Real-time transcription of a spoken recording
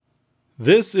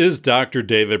This is Dr.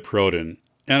 David Proden,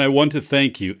 and I want to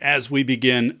thank you as we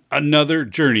begin another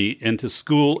journey into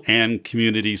school and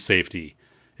community safety.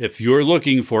 If you're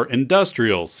looking for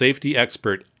industrial safety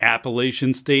expert,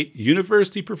 Appalachian State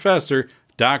University professor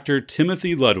Dr.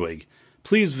 Timothy Ludwig,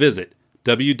 please visit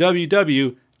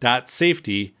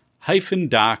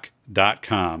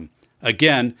www.safety-doc.com.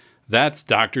 Again, that's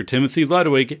Dr. Timothy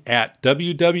Ludwig at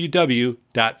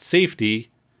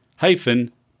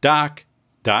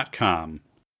www.safety-doc.com.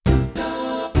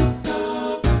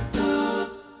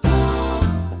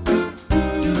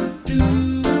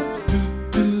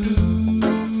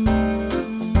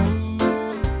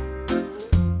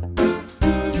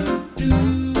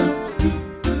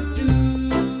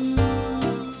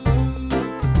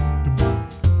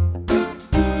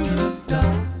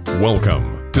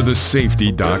 Welcome to the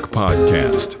Safety Doc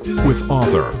Podcast with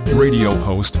author, radio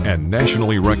host, and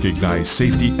nationally recognized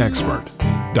safety expert,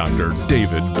 Dr.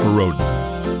 David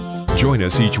Proden. Join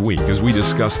us each week as we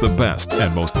discuss the best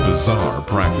and most bizarre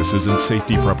practices in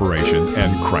safety preparation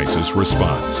and crisis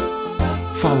response.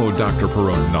 Follow Dr.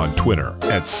 Proden on Twitter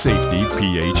at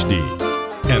SafetyPhD.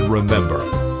 And remember,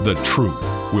 the truth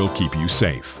will keep you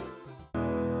safe.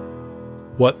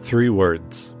 What three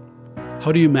words?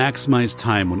 How do you maximize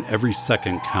time when every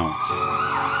second counts?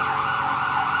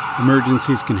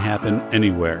 Emergencies can happen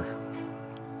anywhere,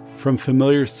 from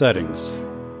familiar settings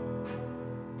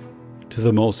to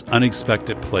the most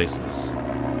unexpected places.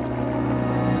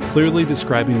 Clearly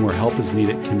describing where help is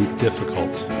needed can be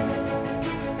difficult,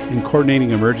 and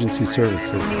coordinating emergency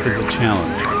services is a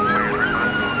challenge,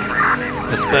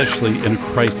 especially in a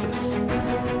crisis.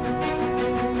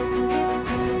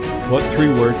 What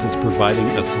three words is providing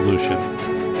a solution?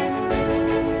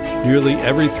 Nearly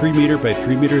every 3 meter by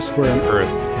 3 meter square on Earth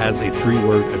has a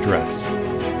three-word address,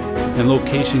 and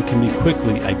location can be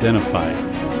quickly identified.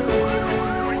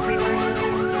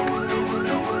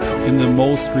 In the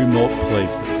most remote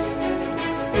places,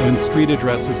 when street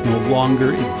addresses no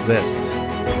longer exist,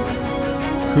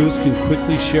 crews can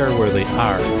quickly share where they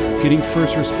are, getting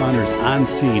first responders on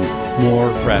scene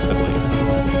more rapidly.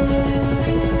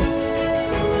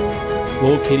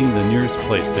 Locating the nearest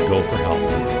place to go for help.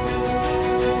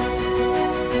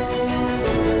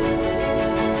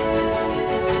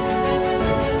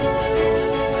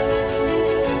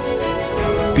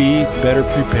 Be better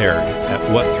prepared at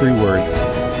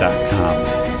what3words.com.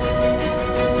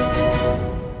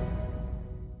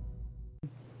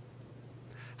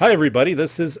 Hi, everybody.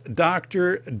 This is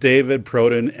Dr. David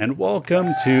Proden, and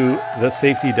welcome to the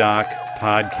Safety Doc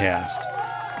Podcast.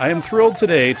 I am thrilled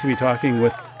today to be talking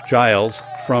with Giles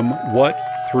from What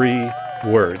Three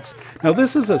Words. Now,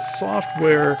 this is a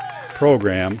software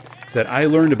program that I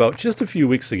learned about just a few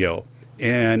weeks ago,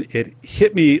 and it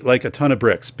hit me like a ton of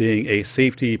bricks, being a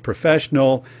safety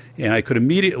professional, and I could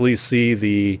immediately see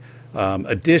the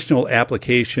additional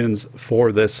applications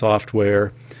for this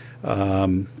software.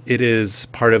 It is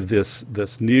part of this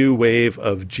new wave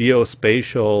of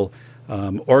geospatial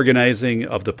organizing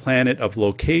of the planet, of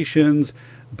locations,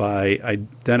 by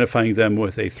identifying them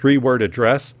with a three-word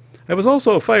address. I was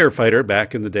also a firefighter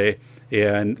back in the day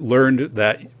and learned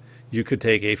that you could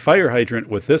take a fire hydrant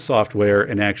with this software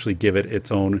and actually give it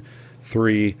its own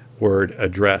three-word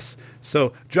address.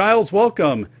 So, Giles,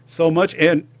 welcome so much.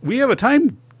 And we have a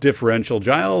time differential.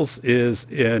 Giles is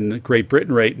in Great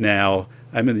Britain right now.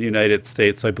 I'm in the United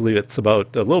States. I believe it's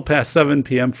about a little past 7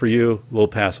 p.m. for you, a little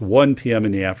past 1 p.m.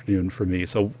 in the afternoon for me.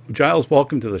 So, Giles,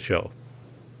 welcome to the show.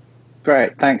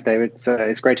 Great. Thanks, David.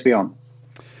 It's great to be on.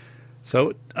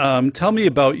 So tell me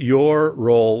about your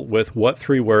role with What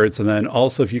Three Words, and then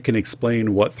also if you can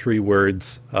explain What Three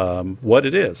Words, what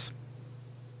it is.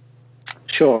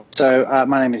 Sure. So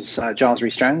my name is Giles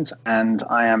Rhys, and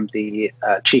I am the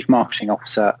Chief Marketing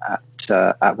Officer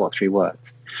at What Three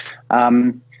Words.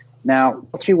 Now,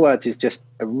 What Three Words is just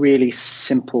a really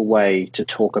simple way to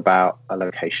talk about a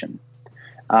location.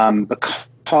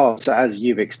 Because, as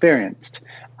you've experienced,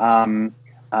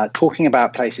 talking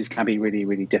about places can be really,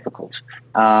 really difficult.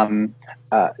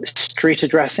 Street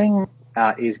addressing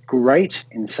is great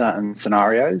in certain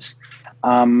scenarios,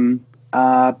 but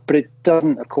it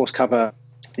doesn't, of course, cover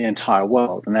the entire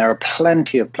world. And there are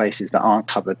plenty of places that aren't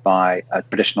covered by a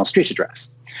traditional street address.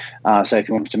 So if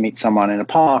you wanted to meet someone in a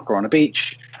park or on a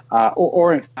beach,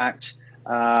 or in fact,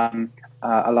 a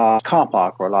large car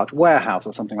park or a large warehouse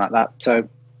or something like that. So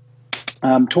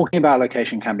talking about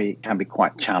location can be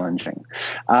quite challenging.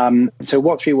 So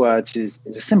What Three Words is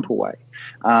a simple way.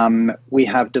 We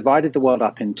have divided the world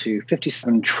up into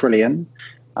 57 trillion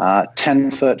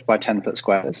 10-foot by 10-foot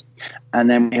squares, and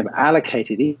then we have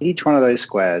allocated each one of those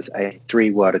squares a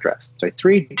three-word address. So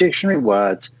 3 dictionary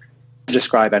words to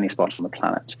describe any spot on the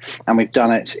planet. And we've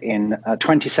done it in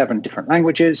 27 different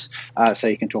languages. So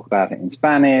you can talk about it in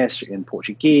Spanish, in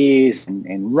Portuguese,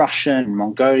 in Russian,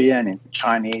 Mongolian, in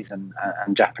Chinese and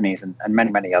Japanese and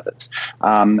many, many others.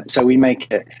 So we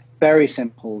make it very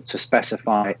simple to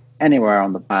specify anywhere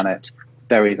on the planet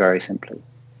very, very simply.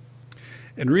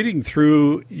 And reading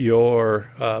through your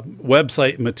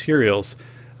website materials,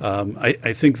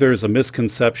 I think there's a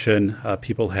misconception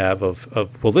people have of,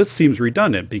 well, this seems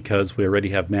redundant because we already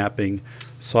have mapping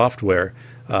software.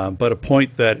 But a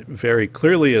point that very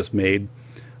clearly is made,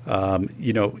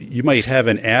 you might have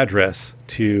an address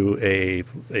to a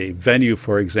venue,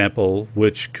 for example,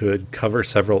 which could cover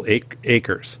several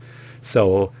acres.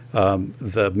 So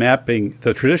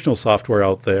the traditional software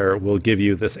out there will give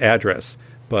you this address.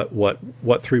 But what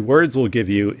 3words will give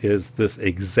you is this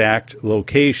exact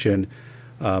location.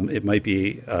 It might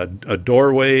be a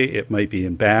doorway. It might be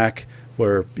in back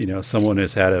where, someone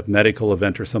has had a medical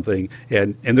event or something.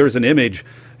 And there's an image,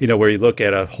 where you look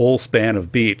at a whole span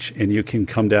of beach and you can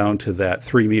come down to that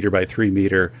 3 meter by 3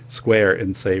 meter square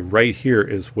and say, right here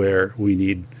is where we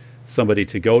need somebody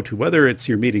to go to, whether it's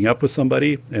you're meeting up with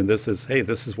somebody and this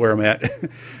is where I'm at.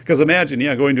 Because imagine,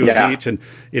 going to a beach and,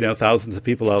 thousands of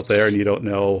people out there and you don't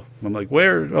know. I'm like,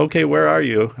 where are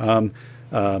you?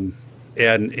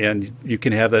 And you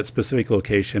can have that specific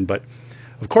location. But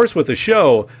of course, with the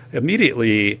show,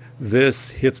 immediately this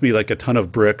hits me like a ton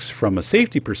of bricks from a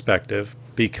safety perspective,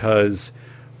 because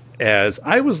as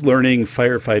I was learning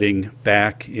firefighting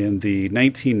back in the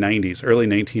 1990s, early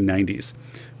 1990s,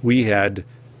 we had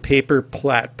paper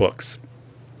plat books,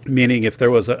 meaning if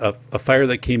there was a fire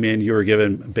that came in, you were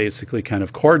given basically kind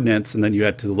of coordinates, and then you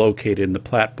had to locate in the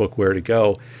plat book where to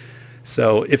go.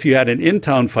 So if you had an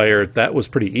in-town fire, that was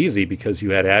pretty easy because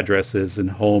you had addresses and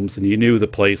homes and you knew the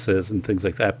places and things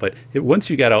like that. But once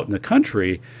you got out in the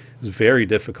country, it was very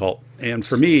difficult. And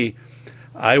for me,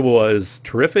 I was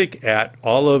terrific at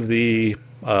all of the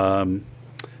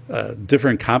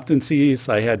different competencies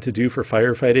I had to do for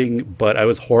firefighting, but I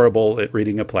was horrible at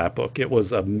reading a plat book. It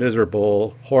was a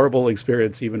miserable, horrible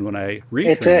experience even when I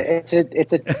read. It's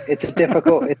a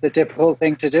difficult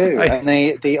thing to do,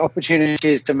 and the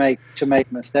opportunities to make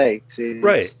mistakes is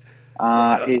right.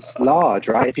 Is large,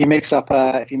 right? If you mix up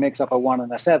a 1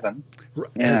 and a 7,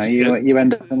 you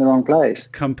end up in the wrong place.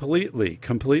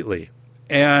 Completely.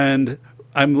 And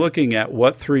I'm looking at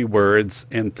what 3words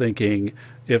and thinking,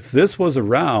 if this was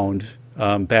around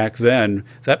back then,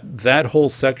 that whole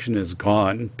section is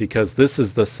gone because this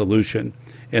is the solution.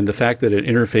 And the fact that it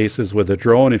interfaces with a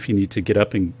drone, if you need to get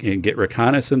up and get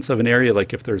reconnaissance of an area,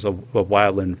 like if there's a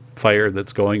wildland fire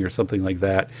that's going or something like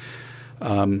that,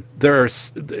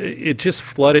 it just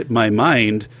flooded my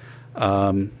mind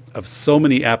of so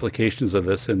many applications of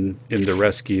this in the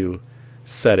rescue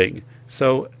setting.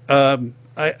 So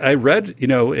I read,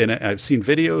 and I've seen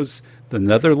videos. The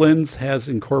Netherlands has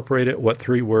incorporated what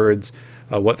 3words.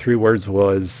 What 3words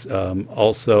was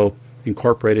also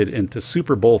incorporated into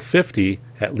Super Bowl 50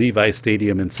 at Levi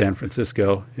Stadium in San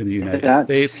Francisco in the United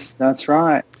States. That's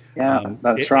right. Yeah,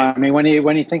 that's right. I mean, when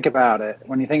you think about it,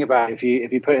 if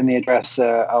you put in the address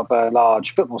of a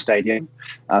large football stadium,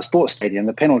 sports stadium,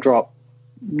 the pin will drop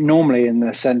normally in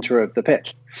the center of the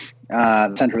pitch,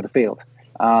 the center of the field.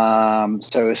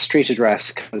 So a street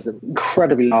address covers an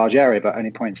incredibly large area, but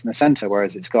only points in the center,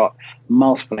 whereas it's got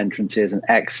multiple entrances and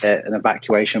exit and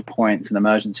evacuation points and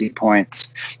emergency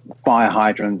points, fire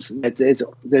hydrants.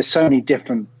 There's so many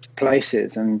different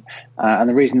places, and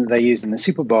the reason that they used in the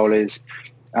Super Bowl is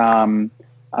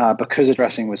because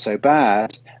addressing was so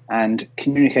bad, and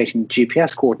communicating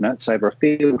GPS coordinates over a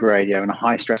field radio in a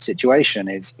high-stress situation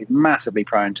is massively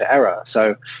prone to error.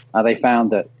 So they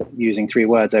found that using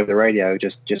 3words over the radio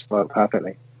just worked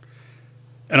perfectly.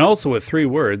 And also with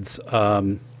 3words,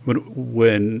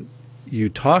 when you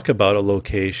talk about a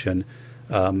location,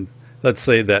 let's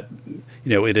say that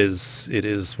it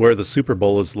is where the Super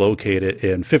Bowl is located,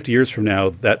 and 50 years from now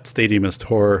that stadium is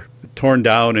torn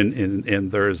down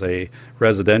and there's a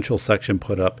residential section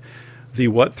put up. The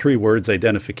what 3words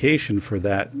identification for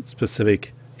that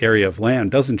specific area of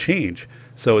land doesn't change.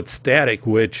 So it's static,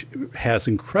 which has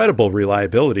incredible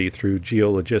reliability through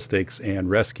geologistics and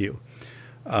rescue.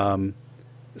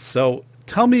 So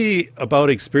tell me about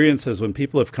experiences when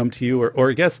people have come to you, or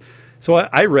I guess, so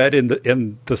I read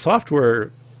in the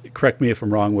software, correct me if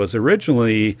I'm wrong, was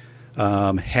originally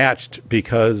hatched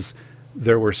because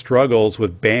there were struggles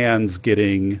with bands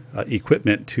getting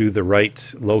equipment to the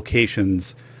right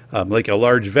locations. Like a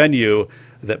large venue,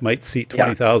 that might seat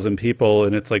 20,000 people,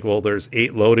 and it's like, well, there's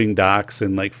 8 loading docks,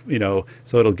 and like,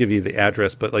 so it'll give you the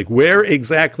address, but like, where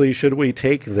exactly should we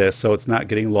take this so it's not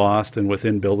getting lost and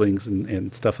within buildings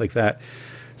and stuff like that.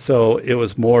 So it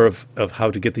was more of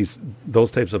how to get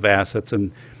those types of assets.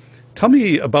 And tell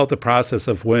me about the process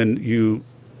of when you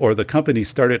or the company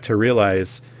started to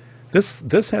realize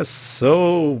this has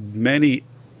so many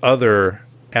other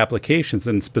applications,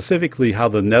 and specifically how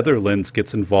the Netherlands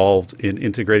gets involved in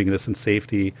integrating this in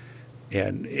safety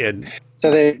and you're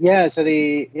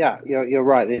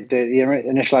right. The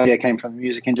initial idea came from the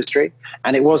music industry,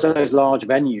 and it was those large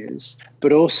venues,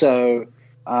 but also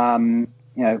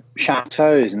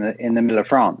chateaus in the middle of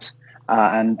France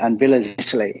and villas in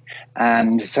Italy.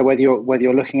 And so whether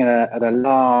you're looking at a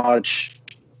large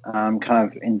kind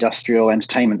of industrial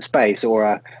entertainment space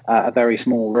or a very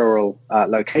small rural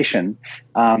location,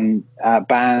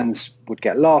 bands would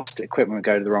get lost, equipment would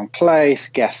go to the wrong place,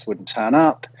 guests wouldn't turn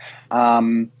up.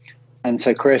 And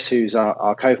so Chris, who's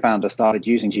our co-founder, started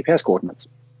using GPS coordinates.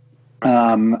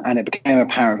 And it became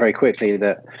apparent very quickly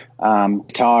that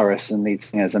guitarists and lead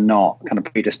singers are not kind of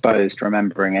predisposed to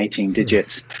remembering 18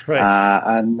 digits, right.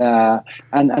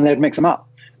 And they'd mix them up.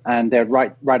 And they'd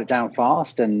write it down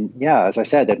fast, and as I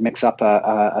said, they'd mix up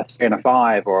a 3 and a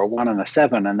 5 or a 1 and a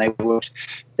 7, and they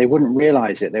wouldn't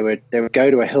realize it. They would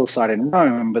go to a hillside in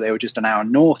Rome, but they were just an hour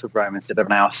north of Rome instead of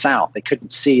an hour south. They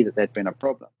couldn't see that there'd been a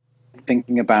problem.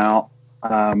 Thinking about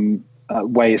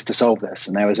ways to solve this,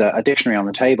 and there was a dictionary on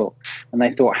the table, and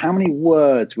they thought, how many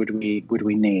words would we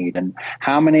need, and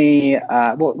how many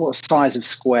what size of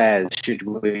squares should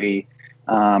we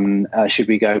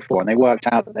go for? And they worked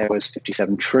out that there was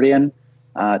 57 trillion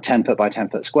 10-foot by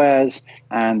 10-foot squares,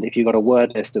 and if you got a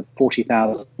word list of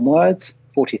 40,000 words,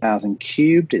 40,000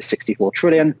 cubed is 64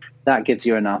 trillion. That gives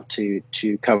you enough to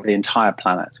cover the entire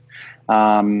planet.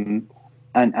 And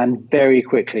very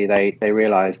quickly they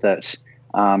realized that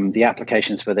the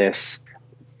applications for this,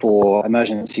 for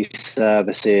emergency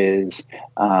services,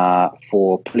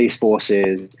 for police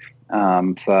forces,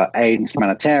 for aid and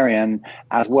humanitarian,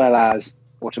 as well as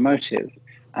automotive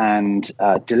and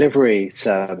delivery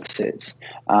services,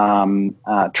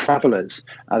 travelers.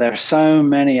 There are so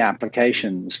many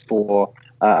applications for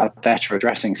a better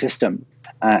addressing system,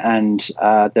 and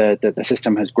the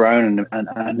system has grown and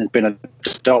has been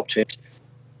adopted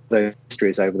those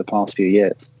histories over the past few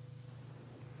years.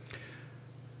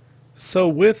 So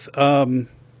with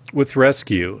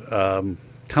rescue,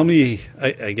 tell me,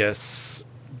 I guess,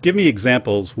 give me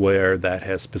examples where that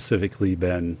has specifically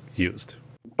been used.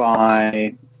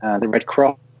 By the Red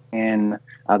Cross in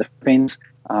the Philippines.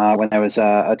 When there was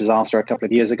a disaster a couple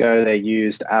of years ago, they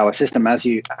used our system, as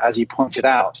you pointed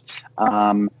out,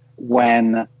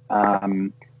 when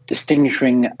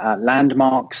distinguishing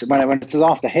landmarks. When a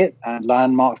disaster hit and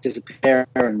landmarks disappear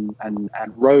and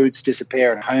roads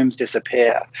disappear and homes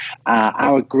disappear,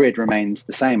 our grid remains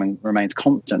the same and remains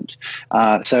constant.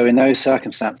 So in those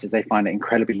circumstances, they find it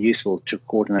incredibly useful to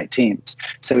coordinate teams.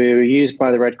 So we were used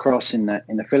by the Red Cross in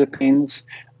the Philippines.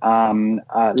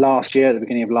 Last year, at the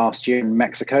beginning of last year in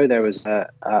Mexico, there was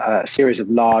a series of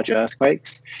large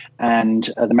earthquakes, and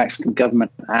the Mexican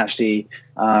government actually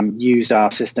used our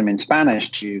system in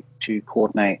Spanish to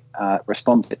coordinate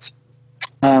responses.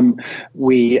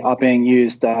 We are being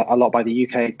used a lot by the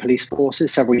UK police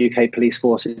forces. Several UK police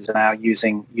forces are now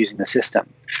using the system.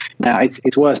 Now,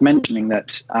 it's worth mentioning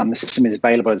that the system is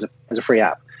available as a free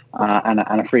app and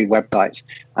a free website,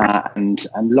 and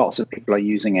lots of people are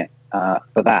using it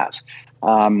for that.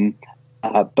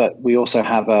 But we also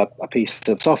have a piece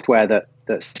of software that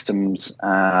systems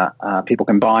people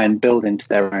can buy and build into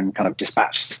their own kind of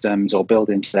dispatch systems, or build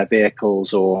into their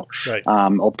vehicles, or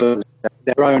build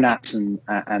their own apps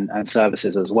and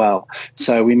services as well.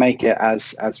 So we make it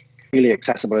as freely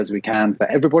accessible as we can for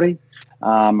everybody,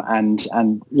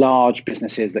 and large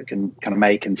businesses that can kind of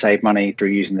make and save money through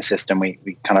using the system. We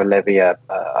kind of levy a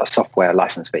software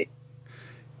license fee.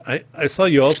 I saw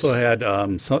you also had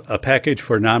a package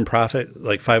for nonprofit,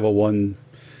 like 501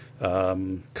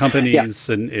 companies,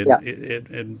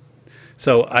 and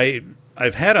so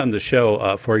I've had on the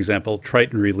show, for example,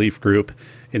 Triton Relief Group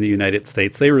in the United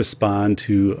States. They respond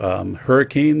to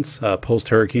hurricanes,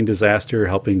 post-hurricane disaster,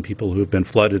 helping people who have been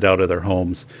flooded out of their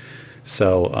homes.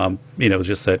 So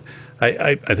just that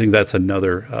I think that's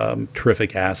another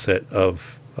terrific asset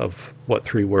of what,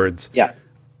 3 words. Yeah.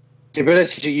 The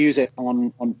ability to use it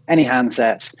on any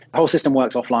handset. The whole system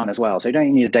works offline as well, so you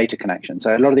don't need a data connection.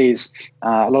 So a lot of these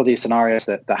scenarios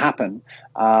that happen,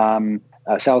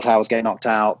 cell towers get knocked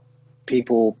out,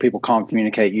 people can't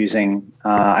communicate using,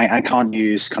 I can't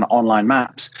use kind of online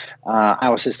maps.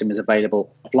 Our system is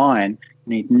available offline,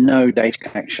 need no data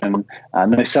connection,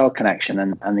 no cell connection,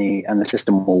 and the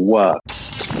system will work.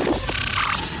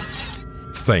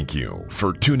 Thank you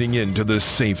for tuning in to the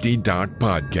Safety Doc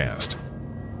Podcast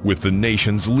with the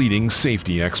nation's leading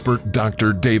safety expert,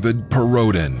 Dr. David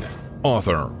Perrodin,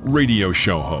 author, radio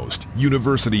show host,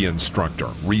 university instructor,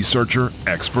 researcher,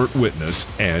 expert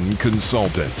witness, and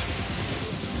consultant.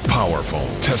 Powerful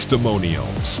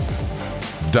testimonials.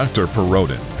 Dr.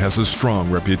 Perrodin has a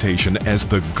strong reputation as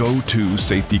the go-to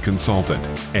safety consultant,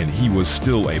 and he was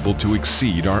still able to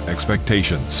exceed our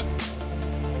expectations.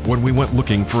 When we went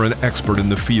looking for an expert in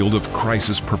the field of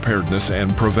crisis preparedness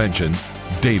and prevention,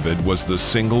 David was the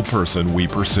single person we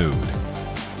pursued.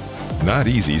 Not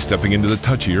easy stepping into the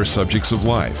touchier subjects of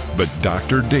life, but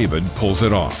Dr. David pulls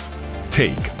it off.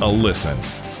 Take a listen.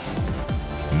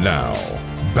 Now,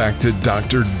 back to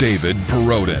Dr. David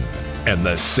Perrodin and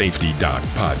the Safety Doc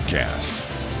Podcast.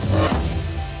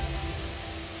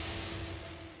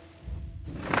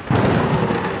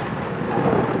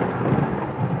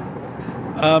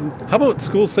 How about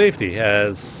school safety?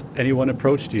 Has anyone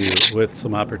approached you with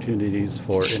some opportunities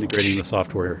for integrating the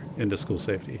software into school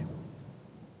safety?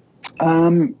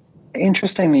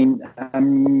 Interestingly,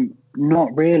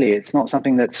 not really. It's not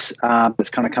something that's kind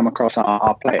of come across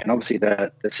our plate, and obviously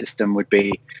the system would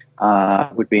be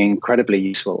incredibly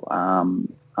useful.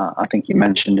 I think you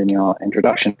mentioned in your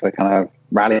introduction for kind of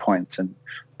rally points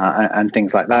and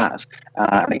things like that.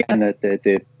 And again,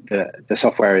 the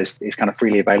software is kind of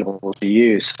freely available to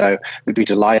use, so we'd be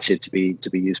delighted to be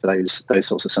used for those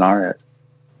sorts of scenarios.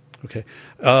 Okay,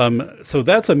 so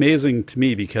that's amazing to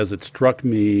me because it struck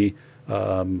me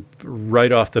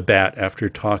right off the bat after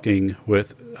talking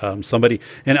with somebody.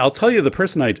 And I'll tell you, the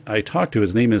person I talked to,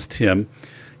 his name is Tim.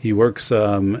 He works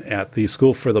at the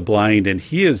School for the Blind, and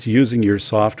he is using your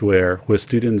software with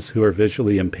students who are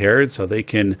visually impaired so they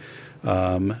can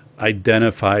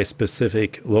identify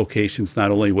specific locations not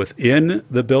only within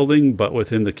the building but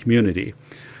within the community.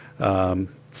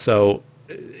 So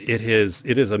it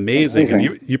is amazing.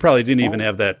 And you probably didn't even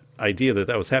have that idea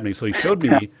that was happening. So he showed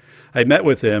me. I met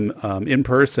with him in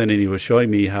person, and he was showing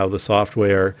me how the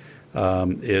software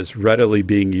is readily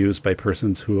being used by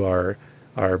persons who are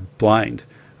blind.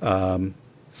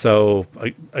 So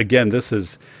again, this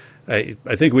is, I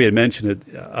think we had mentioned it.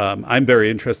 I'm very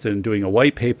interested in doing a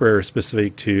white paper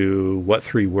specific to what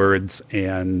 3 words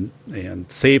and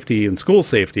safety and school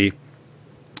safety,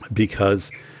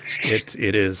 because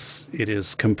it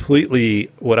is completely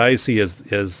what I see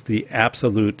as the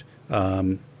absolute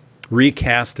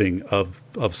recasting of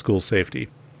school safety.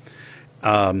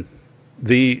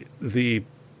 The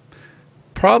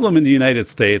problem in the United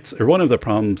States, or one of the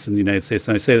problems in the United States,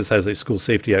 and I say this as a school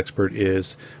safety expert,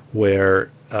 is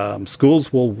where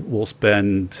schools will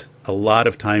spend a lot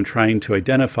of time trying to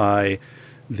identify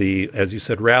the, as you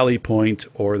said, rally point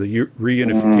or the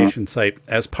reunification site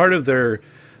as part of their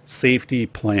safety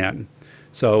plan.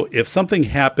 So if something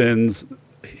happens,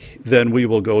 then we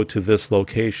will go to this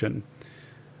location.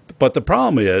 But the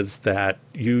problem is that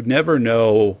you never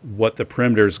know what the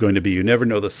perimeter is going to be. You never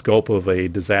know the scope of a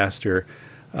disaster.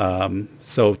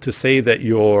 So to say that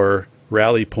your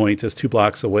rally point is 2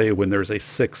 blocks away when there's a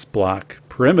 6-block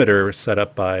perimeter set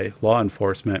up by law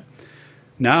enforcement,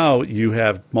 now you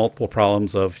have multiple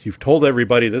problems of you've told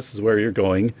everybody this is where you're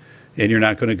going and you're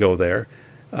not going to go there.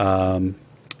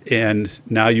 And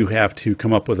now you have to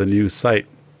come up with a new site.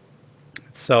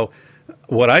 So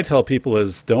what I tell people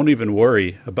is don't even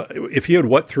worry about if you had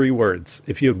what 3 words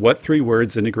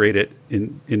integrated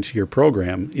into your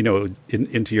program,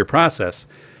 into your process.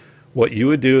 What you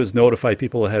would do is notify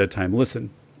people ahead of time. Listen,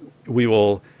 we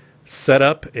will set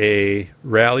up a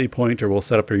rally point or we'll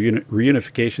set up a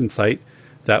reunification site.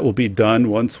 That will be done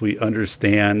once we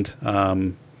understand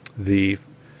the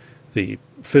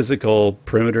physical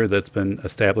perimeter that's been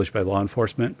established by law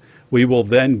enforcement. We will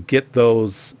then get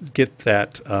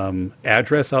that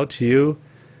address out to you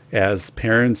as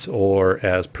parents or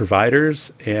as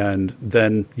providers, and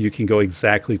then you can go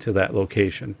exactly to that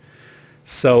location.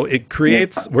 So it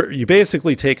creates where you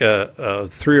basically take a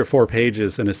 3 or 4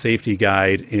 pages in a safety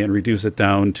guide and reduce it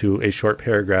down to a short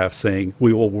paragraph saying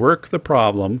we will work the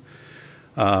problem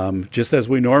just as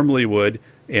we normally would,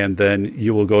 and then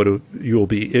you will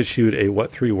be issued a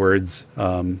what 3 words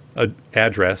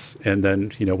address, and then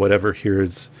whatever here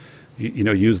is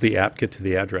use the app, get to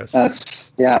the address.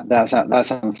 That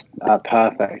sounds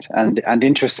perfect. And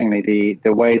interestingly,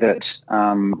 the way that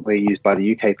we're used by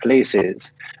the UK police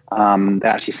is they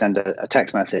actually send a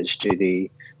text message to the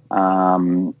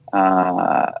the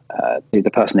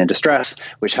person in distress,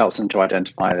 which helps them to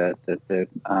identify the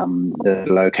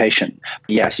location.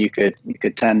 Yes, you could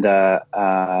send a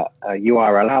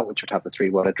URL out, which would have the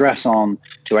 3-word address on,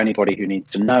 to anybody who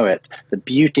needs to know it. The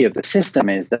beauty of the system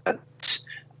is that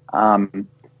you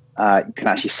can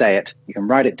actually say it, you can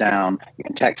write it down, you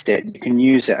can text it, you can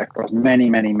use it across many,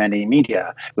 many, many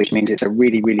media, which means it's a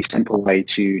really, really simple way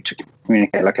to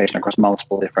communicate location across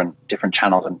multiple different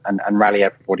channels and rally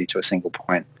everybody to a single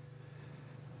point.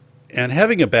 And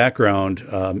having a background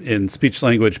in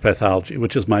speech-language pathology,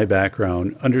 which is my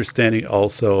background, understanding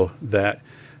also that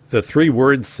the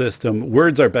 3-word system,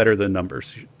 words are better than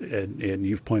numbers, and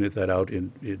you've pointed that out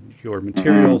in your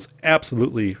materials,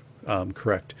 absolutely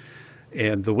correct.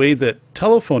 And the way that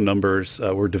telephone numbers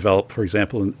were developed, for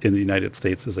example, in the United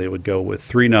States, is they would go with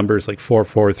 3 numbers like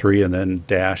 443 and then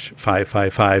dash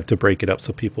 555 to break it up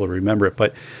so people remember it.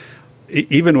 But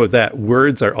even with that,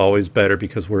 words are always better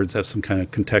because words have some kind of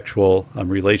contextual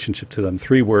relationship to them.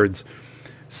 3 words.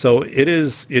 So it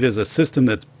is a system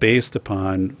that's based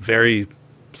upon very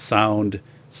sound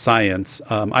science.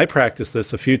 I practiced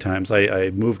this a few times. I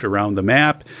moved around the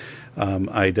map.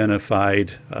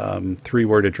 Identified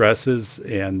 3-word addresses,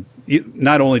 and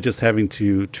not only just having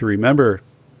to remember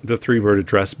the 3-word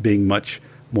address being much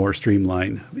more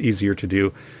streamlined, easier to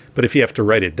do, but if you have to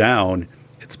write it down,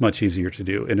 it's much easier to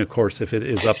do. And of course, if it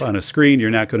is up on a screen, you're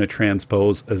not going to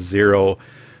transpose a 0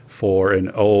 for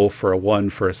an O, for a 1,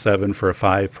 for a 7, for a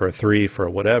 5, for a 3, for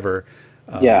whatever.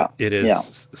 It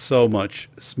is so much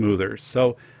smoother.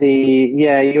 So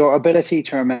your ability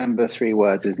to remember 3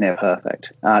 words is near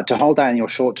perfect. To hold that in your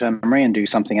short-term memory and do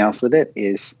something else with it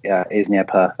is near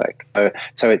perfect.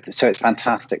 So it's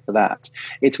fantastic for that.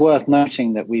 It's worth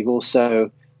noting that we've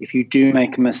also, if you do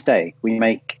make a mistake, we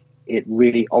make it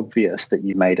really obvious that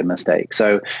you made a mistake.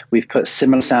 So we've put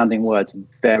similar sounding words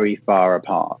very far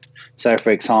apart. So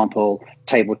for example,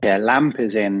 table chair lamp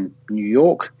is in New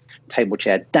York, table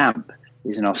chair damp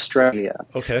is in Australia.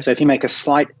 Okay. So if you make a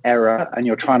slight error and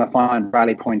you're trying to find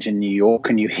rally point in New York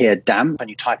and you hear damp and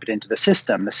you type it into the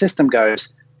system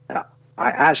goes, I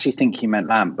actually think you meant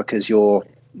lamp because you're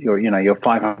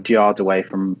 500 yards away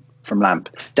from lamp.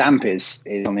 Damp is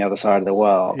on the other side of the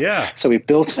world. Yeah. So we've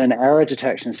built an error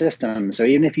detection system. So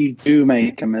even if you do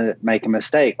make a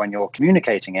mistake when you're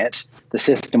communicating it, the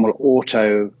system will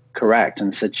auto correct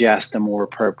and suggest a more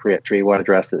appropriate 3-word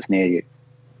address that's near you.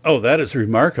 Oh, that is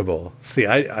remarkable. See,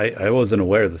 I wasn't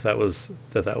aware that was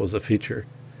a feature.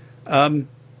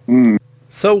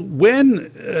 So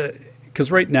when,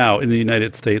 because right now in the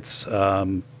United States,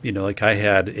 like I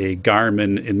had a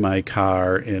Garmin in my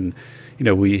car, and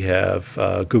we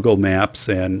have Google Maps,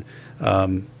 and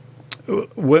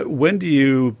when do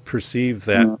you perceive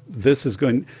that this is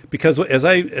going? Because as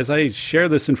I share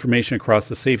this information across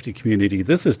the safety community,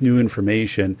 this is new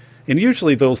information, and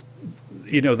usually those.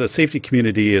 The safety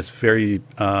community is very,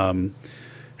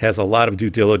 has a lot of due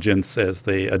diligence as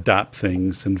they adopt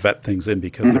things and vet things in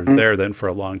because they're there then for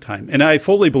a long time. And I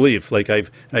fully believe, like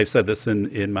I've said this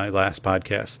in my last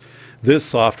podcast, this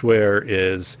software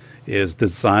is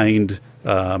designed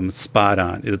spot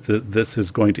on. This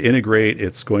is going to integrate.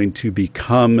 It's going to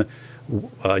become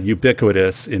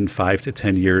ubiquitous in 5 to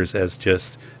 10 years as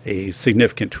just a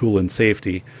significant tool in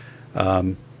safety.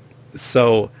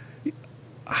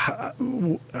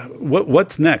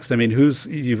 What's next? I mean,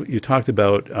 you talked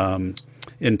about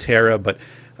Intera, but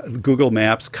Google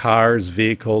Maps, cars,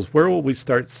 vehicles. Where will we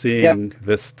start seeing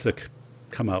this to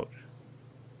come out?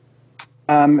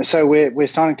 So we're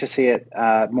starting to see it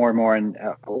more and more in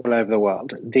all over the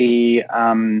world.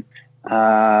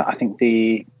 I think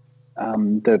the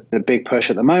big push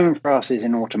at the moment for us is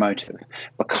in automotive,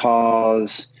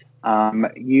 because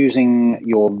using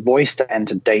your voice to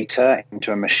enter data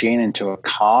into a machine, into a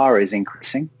car, is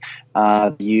increasing.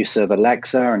 The use of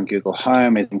Alexa and Google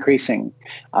Home is increasing.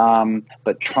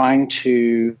 But trying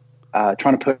to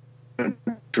put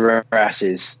address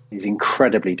is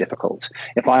incredibly difficult.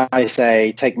 If I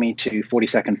say, take me to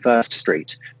 42nd First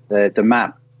Street, the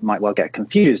map might well get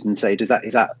confused and say, is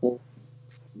that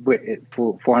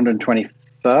 420?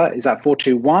 Is that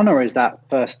 421 or is that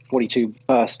 42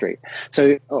 First Street?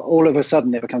 So all of a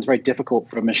sudden it becomes very difficult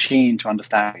for a machine to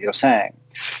understand what you're saying.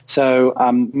 So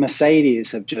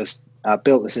Mercedes have just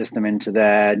built the system into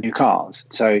their new cars.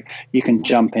 So you can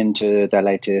jump into their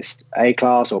latest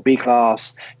A-Class or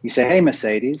B-Class. You say, hey,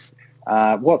 Mercedes,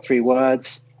 what 3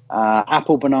 words?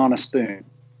 Apple, banana, spoon.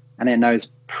 And it knows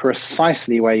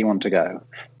precisely where you want to go.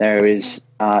 There is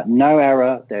no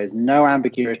error. There's no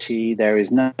ambiguity. There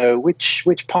is no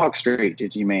which Park Street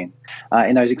did you mean?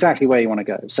 It knows exactly where you want to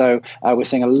go. So we're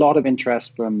seeing a lot of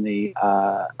interest from the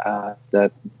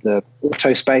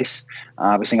auto space.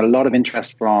 We're seeing a lot of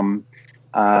interest from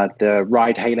the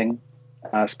ride-hailing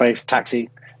space, taxi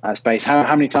space.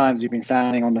 How many times you've been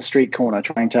standing on the street corner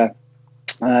trying to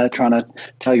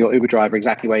tell your Uber driver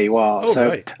exactly where you are?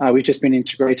 Right. We've just been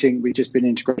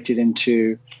integrated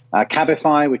into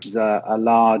Cabify, which is a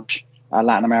large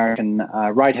Latin American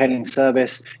ride-hailing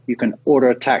service. You can order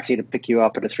a taxi to pick you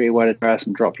up at a 3-word address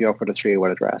and drop you off at a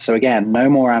 3-word address. So again, no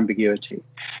more ambiguity.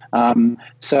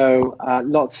 Lots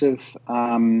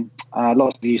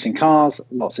of use in cars,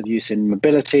 lots of use in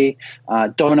mobility.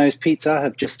 Domino's Pizza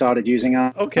have just started using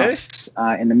us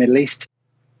in the Middle East.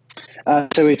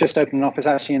 So we've just opened an office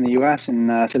actually in the US in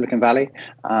Silicon Valley,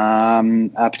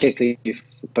 particularly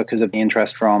because of the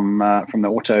interest from the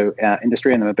auto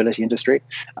industry and the mobility industry.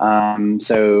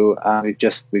 We've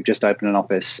just opened an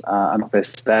office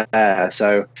there.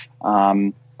 So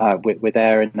we're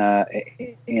there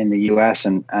in the US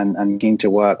and keen to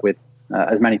work with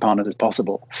as many partners as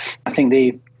possible. I think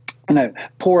the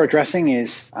poor addressing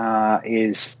is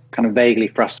kind of vaguely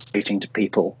frustrating to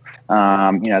people.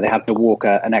 They have to walk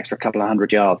an extra couple of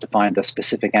 100 yards to find a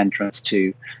specific entrance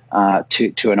to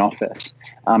an office.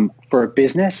 For a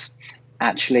business,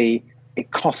 actually,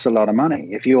 it costs a lot of money.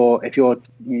 If you're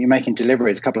making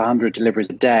deliveries, a couple of 100 deliveries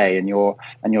a day, and you're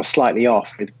slightly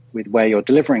off with where you're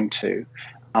delivering to,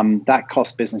 that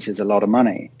costs businesses a lot of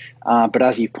money. But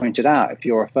as you pointed out, if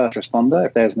you're a first responder,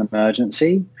 if there's an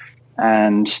emergency,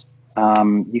 and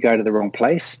you go to the wrong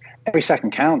place, every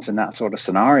second counts in that sort of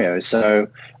scenario. So,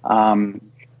 the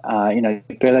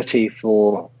ability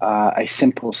for a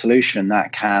simple solution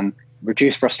that can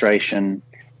reduce frustration,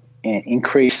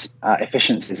 increase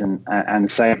efficiencies, and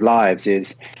save lives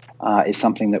is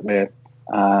something that we're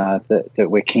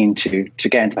keen to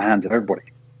get into the hands of everybody.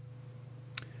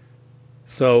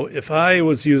 So if I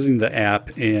was using the app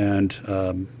and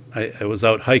I was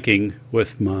out hiking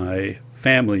with my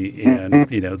family, and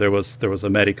there was a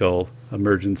medical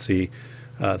emergency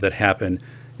that happened,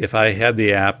 if I had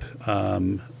the app,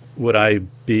 would I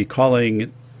be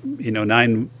calling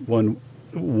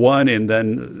 911 and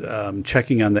then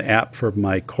checking on the app for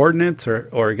my coordinates,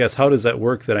 or I guess how does that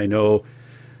work that I know,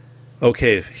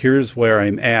 okay, here's where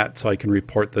I'm at, so I can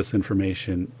report this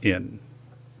information in?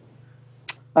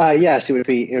 Yes, it would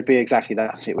be exactly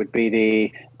that. It would be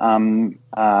the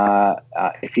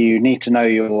if you need to know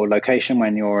your location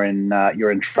when you're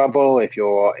in trouble, if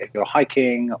you're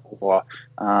hiking or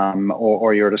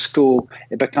you're at a school,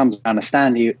 it becomes a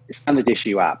standard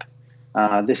issue app.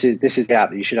 This is the app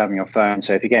that you should have on your phone.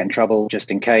 So if you get in trouble,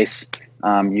 just in case,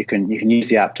 you can use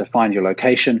the app to find your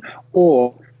location,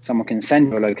 or someone can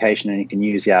send you a location and you can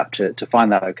use the app to find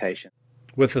that location.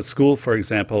 With a school, for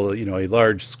example, a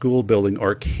large school building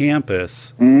or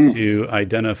campus, to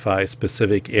identify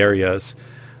specific areas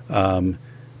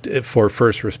for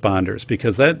first responders,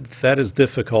 because that is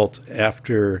difficult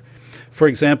after, for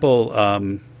example,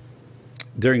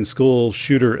 during school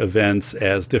shooter events,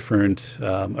 as different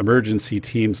emergency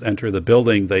teams enter the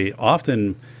building, they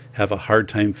often have a hard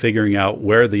time figuring out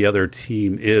where the other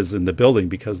team is in the building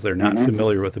because they're not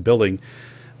familiar with the building.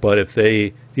 But if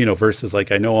they, versus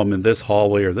like, I know I'm in this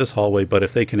hallway or this hallway, but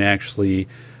if they can actually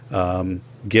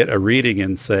get a reading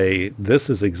and say, this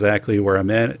is exactly where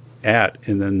I'm at,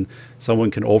 and then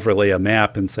someone can overlay a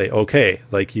map and say, okay,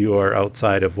 like you are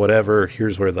outside of whatever,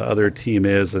 here's where the other team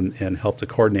is, and help to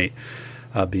coordinate.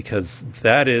 Because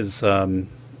that is, when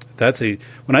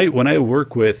I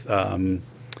work with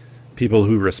people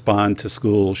who respond to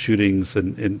school shootings,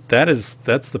 and that's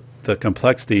the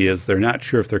complexity, is they're not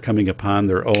sure if they're coming upon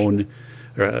their own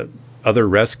other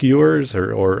rescuers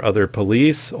or other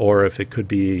police, or if it could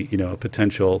be a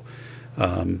potential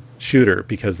shooter,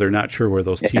 because they're not sure where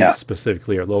those teams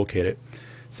specifically are located.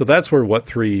 So that's where what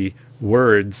 3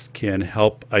 words can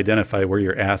help identify where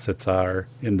your assets are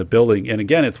in the building. And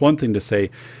again, it's one thing to say,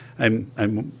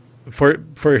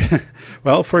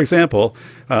 for example,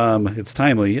 it's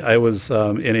timely. I was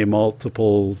in a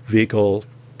multiple vehicle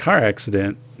car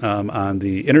accident on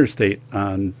the interstate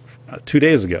on 2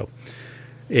 days ago,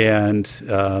 and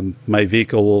my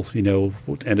vehicle,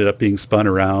 ended up being spun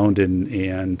around,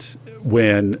 and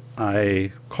when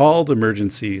I called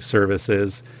emergency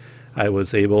services, I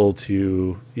was able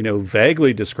to,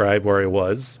 vaguely describe where I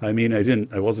was. I mean,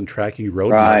 I wasn't tracking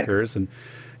road markers, and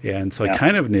so I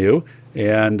kind of knew,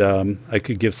 and I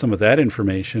could give some of that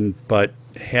information. But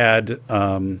had,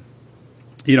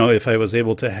 if I was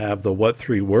able to have the what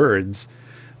 3 words,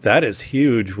 that is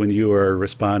huge when you are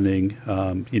responding,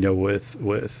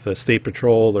 with the state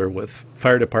patrol or with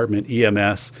fire department,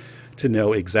 EMS, to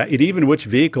know exactly, even which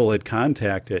vehicle had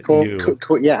contacted you.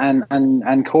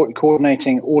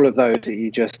 Coordinating all of those that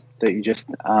you just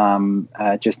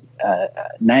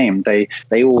named.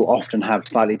 They all often have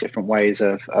slightly different ways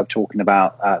of talking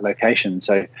about location.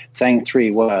 So saying 3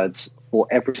 words for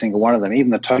every single one of them,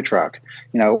 even the tow truck,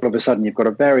 all of a sudden you've got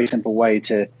a very simple way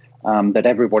to that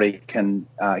everybody can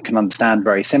understand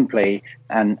very simply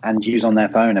and use on their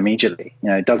phone immediately.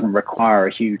 It doesn't require a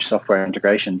huge software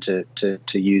integration to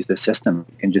use the system.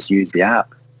 You can just use the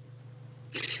app.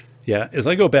 Yeah, as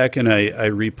I go back and I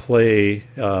replay,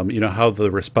 how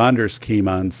the responders came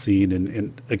on scene,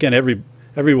 and again,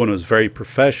 everyone was very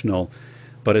professional,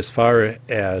 but as far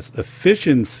as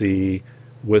efficiency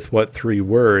with what 3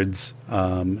 words,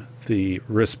 the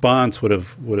response would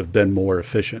have been more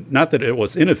efficient. Not that it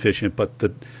was inefficient, but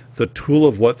the tool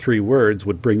of what 3 words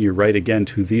would bring you right again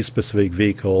to these specific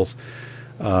vehicles,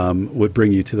 would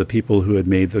bring you to the people who had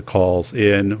made the calls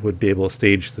in, would be able to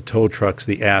stage the tow trucks,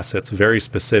 the assets very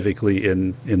specifically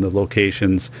in the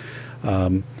locations.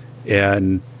 And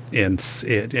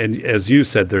as you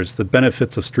said, there's the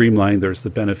benefits of streamline, there's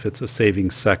the benefits of saving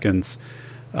seconds.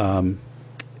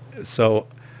 So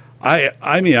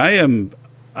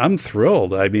I'm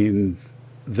thrilled. I mean,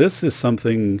 this is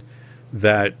something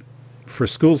that for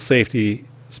school safety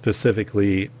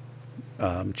specifically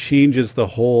changes the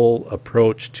whole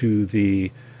approach to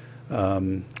the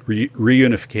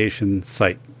reunification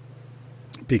site,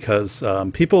 because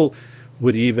people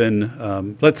would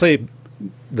even, let's say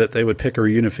that they would pick a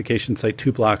reunification site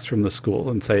 2 blocks from the school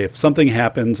and say, if something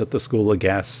happens at the school, a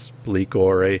gas leak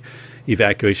or a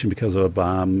evacuation because of a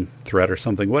bomb threat or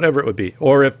something, whatever it would be,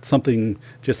 or if something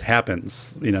just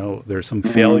happens, there's some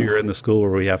failure in the school where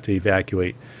we have to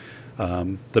evacuate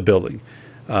the building.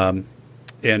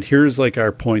 And here's like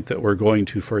our point that we're going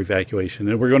to for evacuation,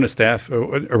 and we're going to staff, or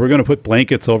we're going to put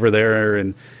blankets over there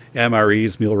and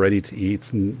MREs, meal ready to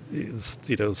eat, and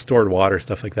stored water,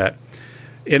 stuff like that.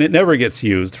 And it never gets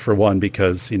used, for one,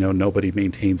 because nobody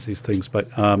maintains these things.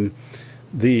 But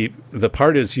the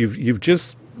part is you've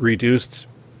just reduced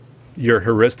your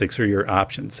heuristics, or your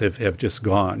options have just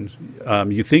gone.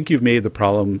 You think you've made the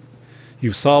problem,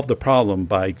 you've solved the problem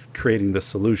by creating the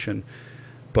solution,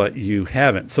 but you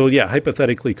haven't. So yeah,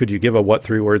 hypothetically, could you give a what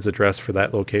 3 words address for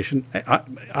that location?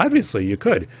 Obviously you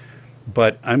could,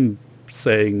 but I'm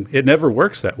saying it never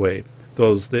works that way.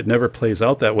 It never plays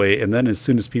out that way. And then as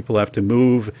soon as people have to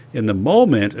move in the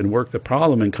moment and work the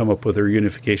problem and come up with a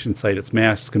reunification site, it's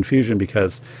mass confusion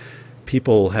because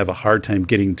people have a hard time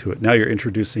getting to it. Now you're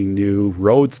introducing new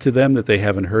roads to them that they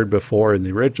haven't heard before in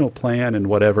the original plan and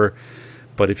whatever.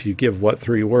 But if you give what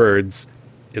 3 words,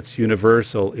 it's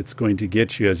universal. It's going to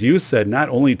get you, as you said, not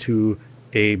only to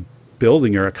a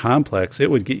building or a complex, it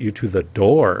would get you to the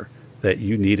door that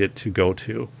you need it to go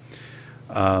to.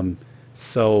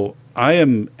 So I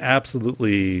am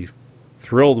absolutely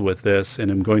thrilled with this, and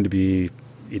I'm going to be,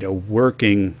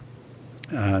 working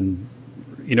on,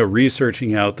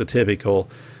 researching out the typical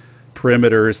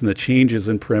perimeters and the changes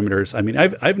in perimeters. I mean,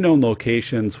 I've known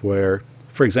locations where,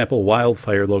 for example,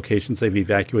 wildfire locations, they've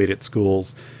evacuated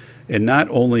schools, and not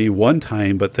only one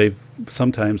time, but they've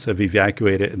sometimes have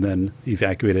evacuated and then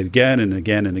evacuated again and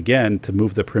again and again to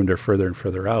move the perimeter further and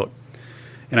further out.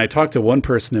 And I talked to one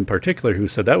person in particular who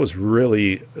said that was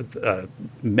really a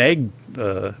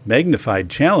magnified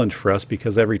challenge for us,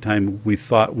 because every time we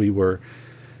thought we were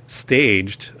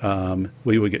staged,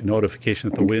 we would get notification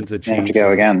that the winds had changed. We have to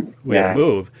go again. We had to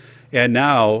move. And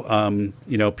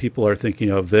now, people are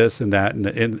thinking of this and that.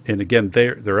 And again,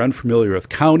 they're unfamiliar with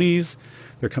counties.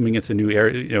 They're coming into new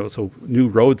areas, so new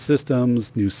road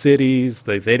systems, new cities.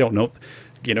 They don't know.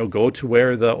 Go to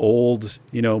where the old,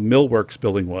 Millworks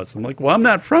building was. I'm like, well, I'm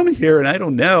not from here and I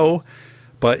don't know.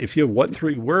 But if you have what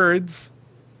 3 words,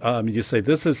 you say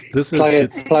this is plug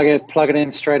it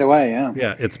in straight away. Yeah.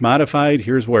 Yeah. It's modified.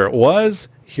 Here's where it was.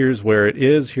 Here's where it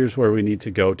is. Here's where we need to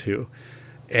go to.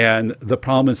 And the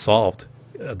problem is solved.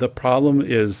 The problem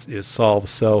is solved.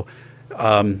 So,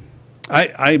 I'm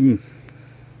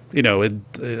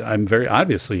very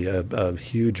obviously a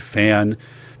huge fan,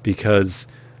 because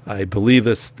I believe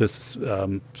this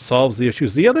solves the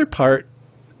issues. The other part,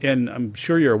 and I'm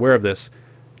sure you're aware of this,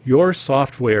 your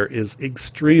software is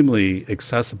extremely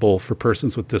accessible for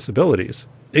persons with disabilities.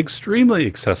 Extremely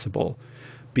accessible,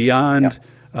 beyond.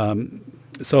 Yeah.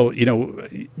 So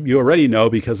you already know,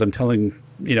 because I'm telling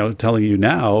you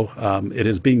now. It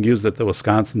is being used at the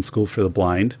Wisconsin School for the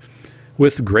Blind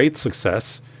with great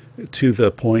success. to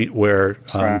the point where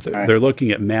Right. they're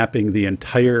looking at mapping the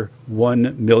entire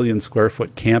 1 million square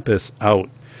foot campus out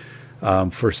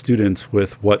for students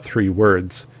with what 3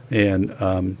 words. And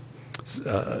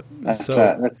that's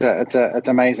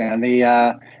amazing. And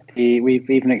we've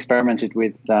even experimented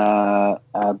with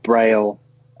Braille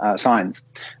signs.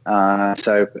 Many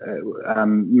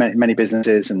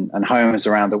businesses and homes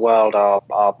around the world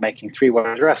are making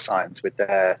 3-word address signs with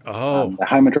their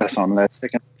home address on their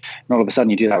sticker. And all of a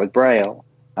sudden, you do that with Braille.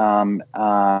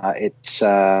 It's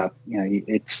a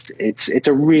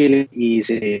really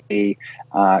easy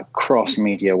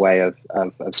cross-media way of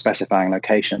specifying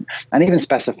location, and even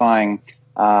specifying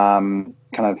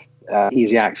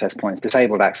easy access points,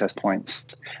 disabled access points,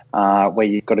 where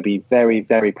you've got to be very,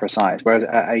 very precise. Whereas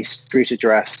a street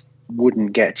address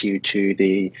wouldn't get you to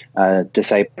the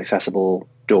disabled accessible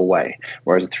doorway,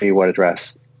 whereas a 3-word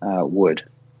address would.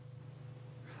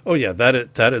 Oh yeah,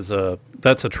 that's a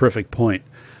terrific point.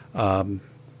 And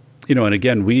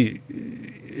again, we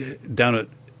down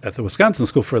at the Wisconsin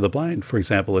School for the Blind, for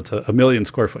example, it's a 1 million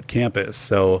square foot campus.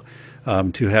 So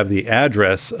to have the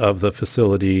address of the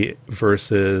facility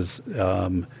versus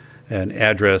an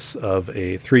address of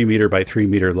a 3 meter by 3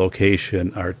 meter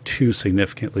location are two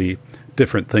significantly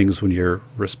different things when you're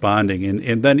responding.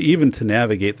 And then even to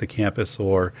navigate the campus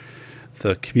or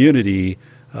the community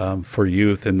for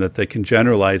youth, and that they can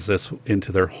generalize this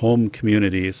into their home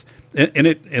communities.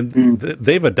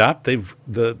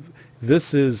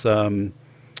 This is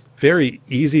very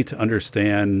easy to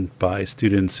understand by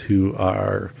students who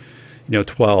are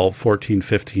 12, 14,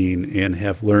 15 and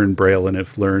have learned Braille and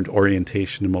have learned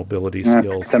orientation and mobility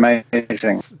skills. It's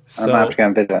amazing. I'm happy to go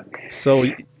and visit. So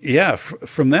yeah,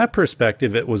 from that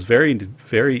perspective, it was very,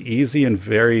 very easy and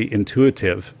very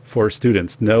intuitive for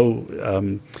students.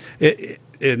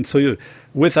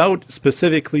 Without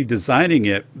specifically designing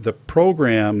it, the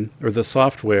program or the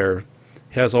software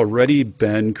has already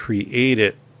been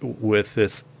created with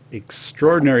this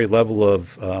extraordinary level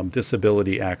of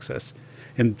disability access.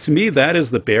 And to me, that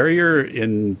is the barrier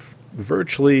in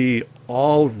virtually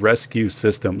all rescue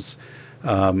systems,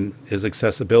 is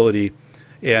accessibility.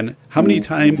 And how many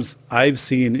times I've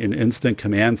seen in instant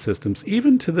command systems,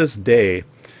 even to this day,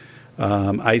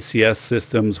 ICS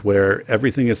systems where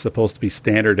everything is supposed to be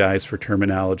standardized for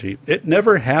terminology. It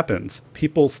never happens.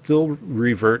 People still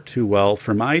revert to, well,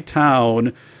 for my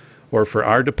town or for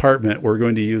our department, we're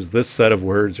going to use this set of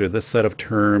words or this set of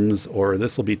terms, or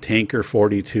this will be tanker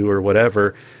 42 or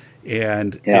whatever.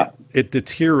 And it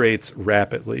deteriorates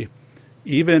rapidly.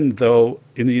 Even though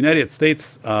in the United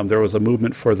States, there was a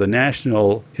movement for the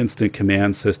national instant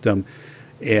command system,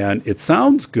 and it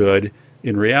sounds good.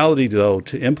 In reality, though,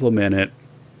 to implement it,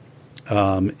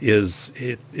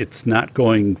 it's not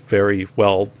going very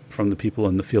well from the people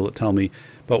in the field that tell me.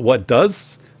 But what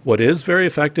is very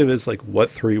effective is like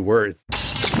what 3 words.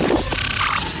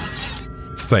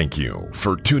 Thank you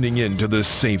for tuning in to the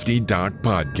Safety Doc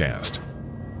Podcast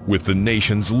with the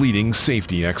nation's leading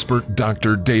safety expert,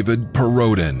 Dr. David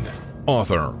Perrodin,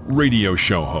 author, radio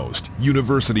show host,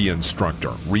 university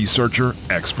instructor, researcher,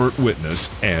 expert witness,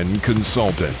 and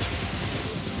consultant.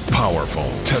 Powerful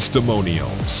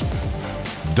testimonials.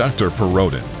 Dr.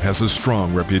 Perrodin has a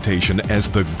strong reputation as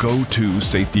the go-to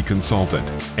safety consultant,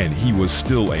 and he was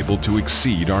still able to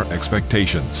exceed our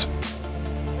expectations.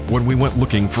 When we went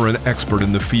looking for an expert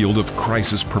in the field of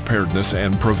crisis preparedness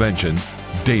and prevention,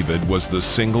 David was the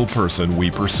single person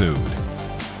we pursued.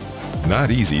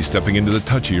 Not easy stepping into the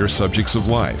touchier subjects of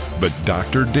life, but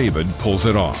Dr. David pulls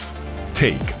it off.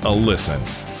 Take a listen.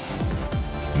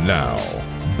 Now,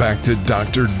 back to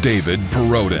Dr. David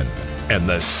Perrodin and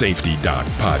the Safety Doc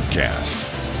Podcast.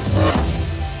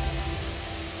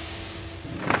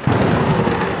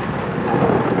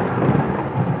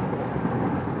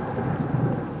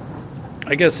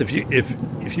 I guess if you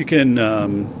can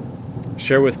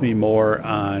share with me more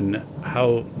on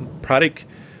how product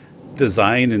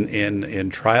design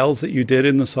and trials that you did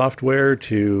in the software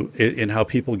in how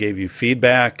people gave you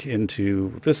feedback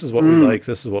into this is what we like,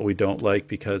 this is what we don't like,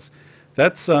 because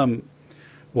that's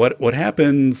what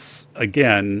happens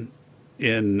again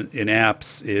in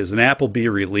apps is an app will be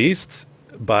released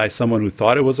by someone who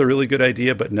thought it was a really good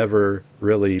idea but never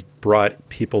really brought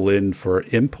people in for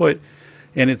input.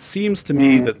 And it seems to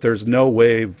me that there's no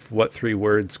way what 3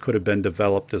 words could have been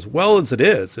developed as well as it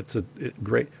is. It's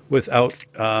great without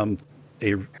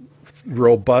a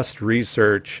robust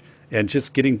research and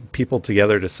just getting people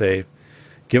together to say,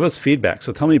 give us feedback.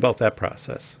 So tell me about that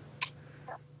process.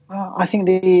 I think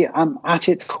at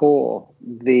its core,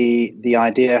 the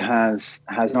idea has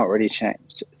not really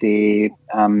changed.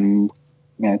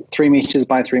 3 meters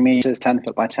by 3 meters, 10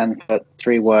 foot by 10 foot,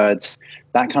 3 words.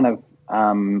 That kind of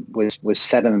was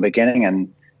said in the beginning,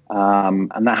 and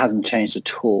that hasn't changed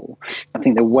at all. I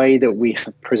think the way that we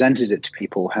have presented it to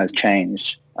people has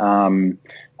changed, and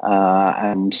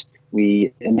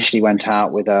we initially went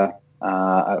out with a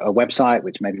website,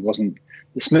 which maybe wasn't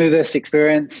the smoothest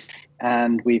experience,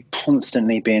 and we've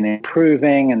constantly been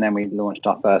improving. And then we launched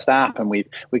our first app, and we're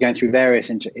going through various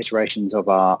iterations of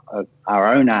our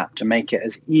own app to make it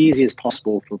as easy as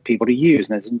possible for people to use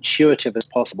and as intuitive as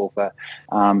possible for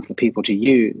people to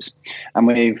use. And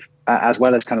we've, as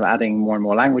well as kind of adding more and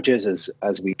more languages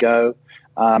as we go,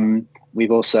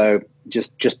 we've also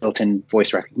just built in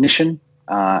voice recognition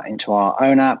into our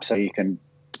own app, so you can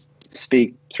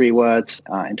speak 3 words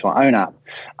into our own app.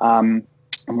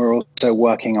 And we're also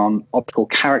working on optical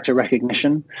character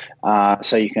recognition,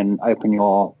 so you can open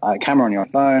your camera on your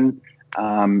phone,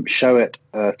 show it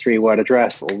a 3-word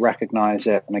address, or recognize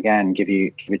it, and again give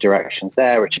you directions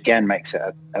there, which again makes it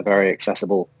a very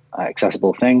accessible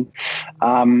thing.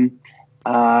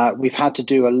 We've had to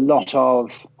do a lot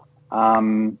of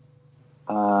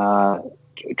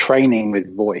training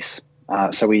with voice.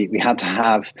 So we had to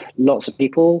have lots of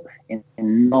people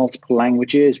in multiple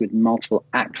languages with multiple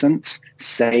accents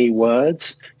say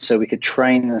words, so we could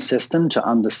train the system to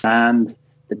understand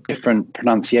the different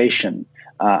pronunciation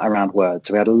around words.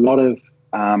 So we had a lot of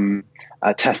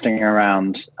testing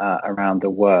around the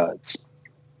words,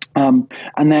 and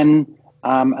then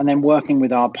working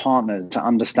with our partners to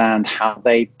understand how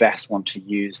they best want to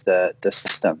use the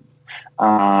system,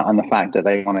 and the fact that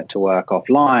they want it to work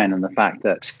offline, and the fact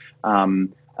that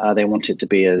they want it to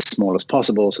be as small as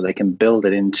possible, so they can build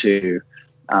it into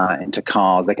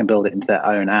cars. They can build it into their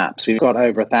own apps. We've got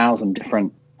over 1,000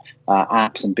 different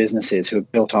apps and businesses who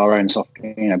have built our own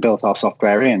software, built our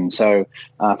software in. So,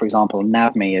 for example,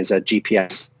 NavMe is a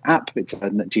GPS app. It's a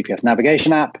GPS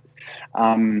navigation app.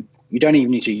 You don't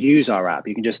even need to use our app.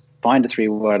 You can just find a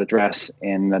 3-word address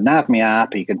in the NavMe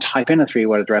app. You can type in a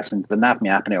 3-word address into the NavMe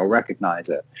app, and it will recognize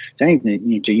it. So you don't even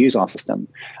need to use our system.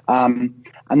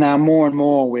 And now more and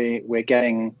more we're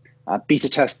getting beta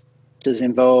testers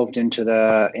involved into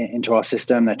our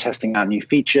system. They're testing out new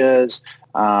features.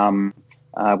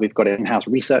 We've got in-house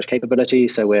research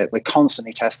capabilities, so we're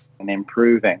constantly testing and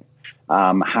improving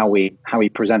how we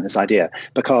present this idea,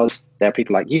 because there are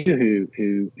people like you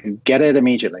who get it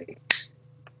immediately,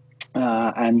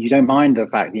 and you don't mind the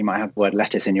fact that you might have the word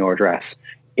lettuce in your address.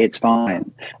 It's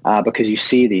fine, because you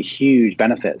see the huge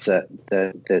benefits that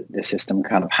the system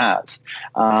kind of has.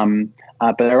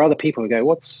 But there are other people who go,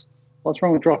 what's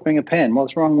wrong with dropping a pin?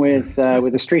 What's wrong with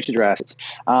a street address?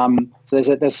 So there's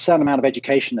a certain amount of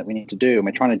education that we need to do, and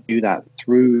we're trying to do that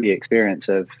through the experience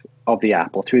of the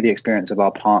app, or through the experience of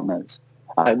our partners.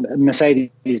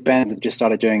 Mercedes-Benz have just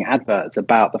started doing adverts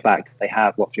about the fact that they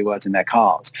have what 3 words in their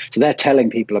cars. So they're telling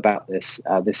people about this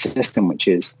system, which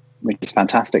is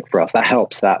fantastic for us. That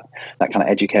helps that kind of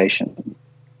education.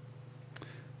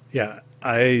 Yeah,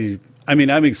 I mean,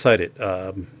 I'm excited,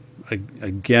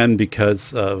 again,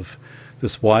 because of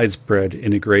this widespread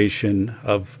integration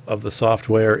of the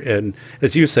software. And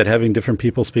as you said, having different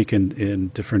people speak in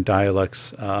different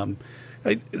dialects.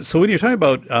 So when you're talking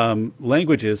about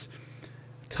languages,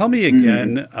 tell me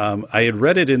again, I had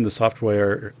read it in the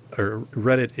software, or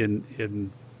read it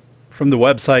in from the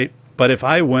website, but if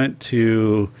I went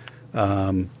to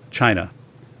China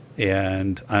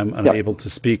and I'm unable to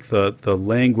speak the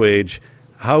language,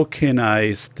 how can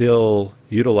I still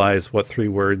utilize what 3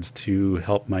 words to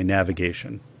help my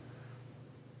navigation?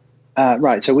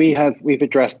 Right. So we've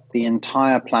addressed the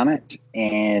entire planet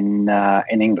in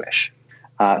English.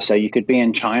 So you could be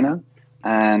in China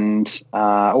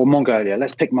or Mongolia.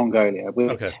 Let's pick Mongolia.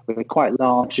 We're quite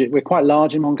large. We're quite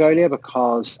large in Mongolia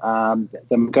because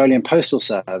the Mongolian Postal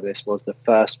Service was the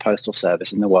first postal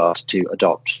service in the world to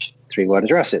adopt 3-word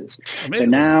addresses.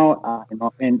 Amazing. So now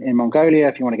in Mongolia,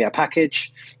 if you want to get a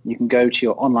package, you can go to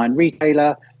your online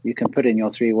retailer. You can put in your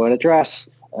 3-word address.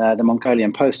 The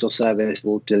Mongolian Postal Service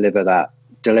will deliver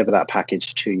that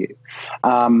package to you.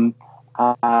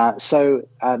 So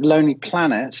Lonely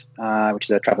Planet, which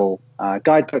is a travel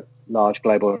guidebook, large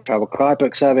global travel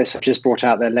guidebook service, have just brought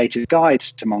out their latest guide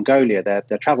to Mongolia, their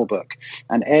travel book.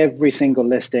 And every single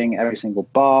listing, every single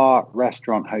bar,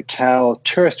 restaurant, hotel,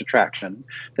 tourist attraction,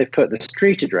 they've put the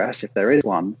street address, if there is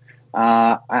one,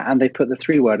 and they put the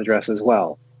 3-word address as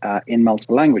well in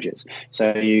multiple languages.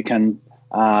 So you can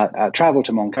travel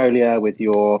to Mongolia with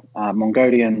your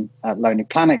Mongolian Lonely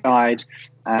Planet guide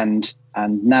and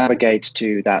navigate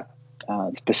to that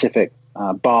specific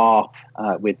bar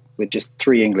with just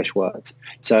 3 English words.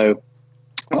 So,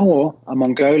 or a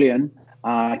Mongolian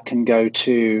can go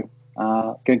to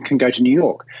New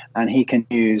York, and he can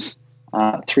use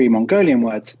 3 Mongolian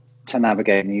words to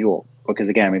navigate New York, because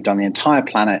again, we've done the entire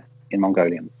planet in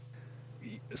Mongolian.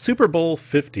 Super Bowl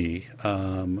 50,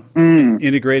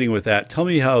 integrating with that. Tell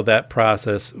me how that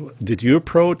process, did you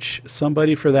approach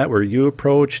somebody for that? Were you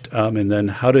approached? And then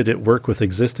how did it work with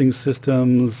existing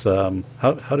systems? How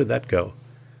did that go?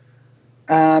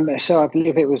 So I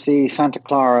believe it was the Santa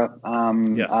Clara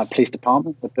Police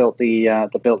Department that built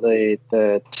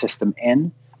the system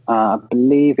in. I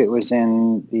believe it was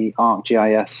in the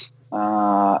ArcGIS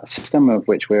system, of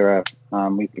which we've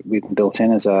been built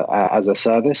in as a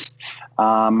service.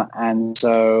 And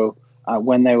so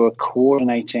when they were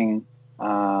coordinating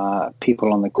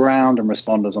people on the ground and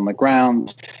responders on the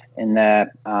ground in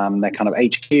their kind of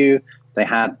HQ, they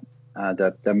had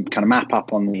the kind of map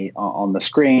up on the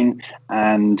screen,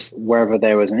 and wherever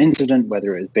there was an incident,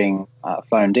 whether it was being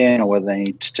phoned in or whether they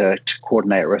needed to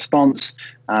coordinate a response,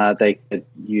 they could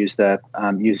use the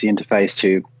interface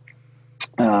to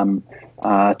find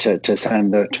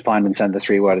and send the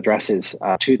 3-word addresses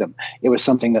to them. It was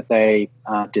something that they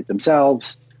did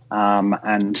themselves,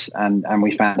 and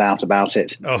we found out about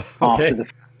it after the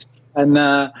fact. And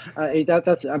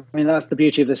that's the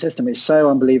beauty of the system. It's so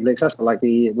unbelievably accessible, like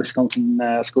the Wisconsin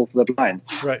School for the Blind.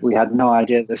 Right. We had no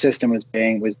idea the system was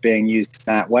being used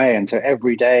that way, and so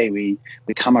every day we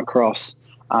come across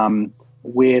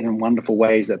weird and wonderful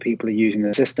ways that people are using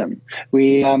the system.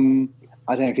 We I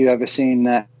don't know if you've ever seen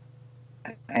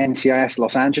NCIS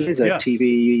Los Angeles, a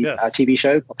TV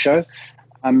show.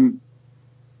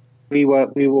 We were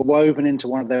woven into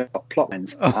one of their plot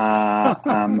lines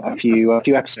a few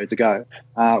episodes ago.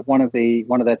 One of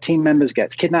their team members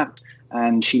gets kidnapped,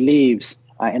 and she leaves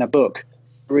in a book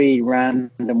 3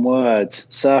 random words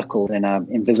circled in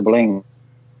invisible ink.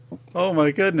 Oh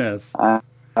my goodness!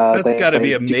 That's got to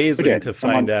be amazing to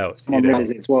find out. Someone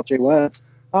realizes it's 3 words.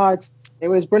 It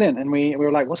was brilliant, and we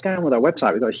were like, "What's going on with our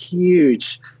website? We've got a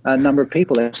huge number of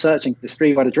people that are searching for this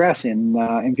 3-word address in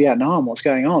Vietnam. What's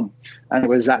going on?" And it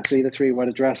was actually the 3-word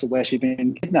address of where she'd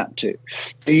been kidnapped to.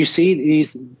 So you see,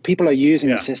 these people are using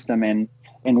the system in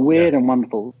weird and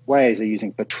wonderful ways. They're using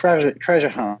it for treasure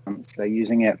hunts. They're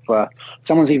using it for,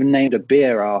 someone's even named a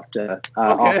beer after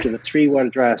the 3-word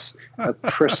address of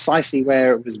precisely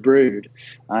where it was brewed.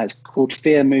 It's called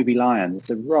Fear Movie Lion. It's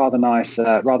a rather nice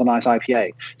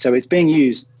IPA. So it's being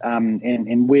used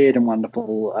in weird and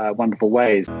wonderful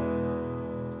ways.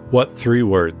 What 3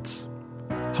 words?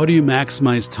 How do you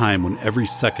maximize time when every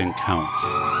second counts?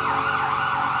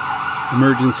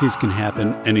 Emergencies can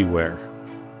happen anywhere.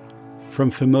 From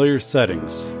familiar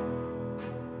settings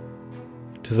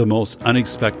to the most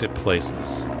unexpected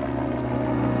places.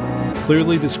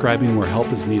 Clearly describing where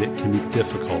help is needed can be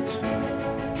difficult,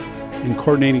 and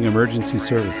coordinating emergency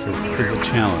services is a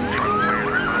challenge,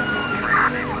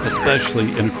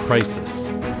 especially in a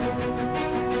crisis.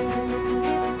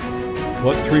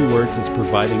 What 3 words is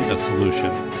providing a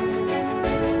solution?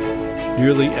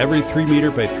 Nearly every 3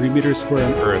 meter by 3 meter square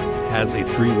on Earth has a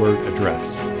 3-word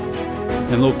address,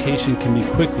 and location can be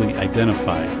quickly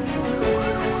identified.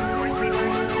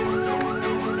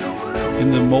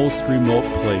 In the most remote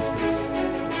places,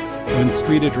 when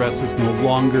street addresses no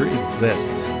longer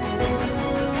exist,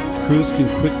 crews can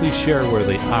quickly share where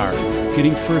they are,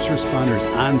 getting first responders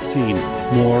on scene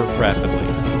more rapidly.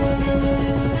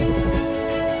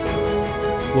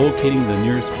 Locating the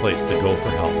nearest place to go for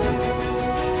help.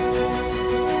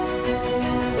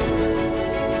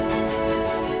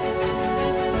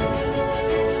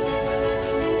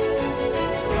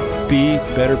 Be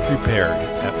better prepared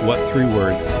at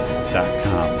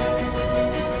what3words.com.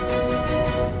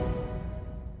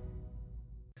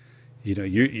 You know,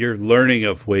 you're learning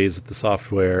of ways that the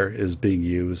software is being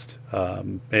used,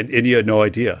 and you had no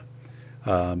idea,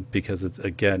 because it's,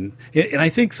 again, and I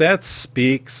think that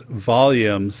speaks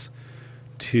volumes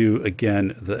to,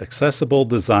 again, the accessible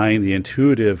design, the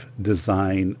intuitive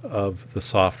design of the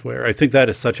software. I think that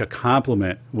is such a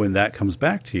compliment when that comes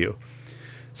back to you.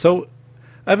 So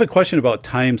I have a question about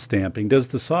time stamping. Does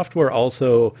the software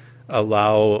also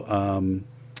allow,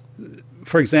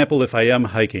 for example, if I am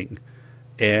hiking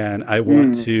and I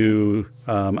want to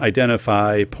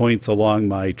identify points along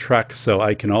my trek so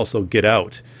I can also get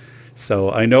out.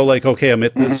 So I know, like, okay, I'm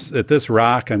at this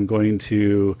rock, I'm going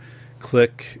to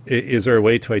click, is there a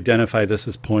way to identify this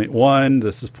is point 1,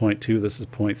 this is point 2, this is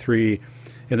point 3,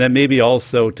 and then maybe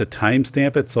also to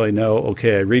timestamp it so I know,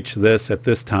 okay, I reached this at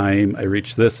this time, I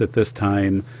reached this at this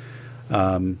time.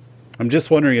 I'm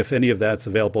just wondering if any of that's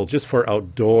available just for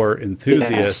outdoor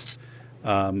enthusiasts.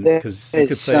 Because you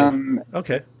could say,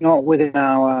 okay, not within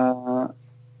our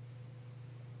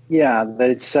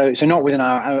Yeah, so not within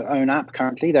our own app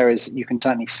currently. You can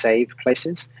certainly save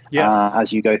places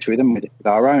as you go through them with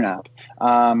our own app.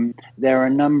 There are a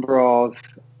number of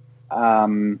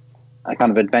kind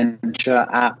of adventure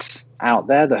apps out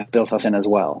there that have built us in as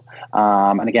well.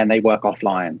 And again, they work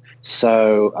offline.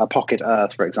 So Pocket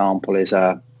Earth, for example, is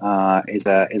a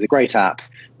great app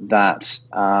that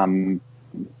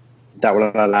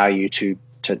will allow you to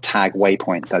tag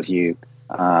waypoints as you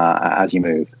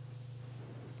move.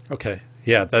 Okay.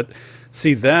 Yeah. That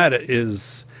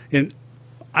is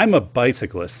I'm a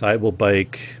bicyclist. I will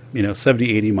bike,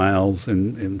 70, 80 miles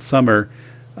in summer.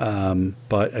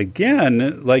 But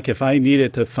again, like if I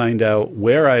needed to find out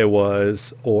where I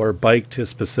was or bike to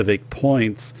specific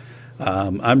points,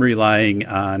 I'm relying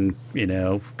on,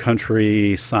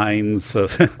 country signs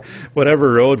of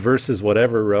whatever road versus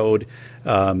whatever road.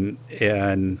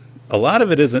 And a lot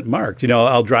of it isn't marked.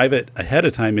 I'll drive it ahead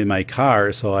of time in my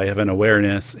car so I have an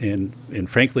awareness and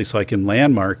frankly, so I can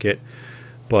landmark it.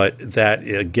 But that,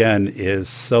 again, is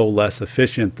so less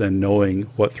efficient than knowing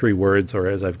what 3 words, or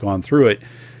as I've gone through it,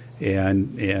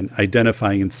 and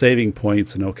identifying and saving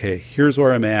points. And, okay, here's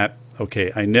where I'm at.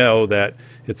 Okay, I know that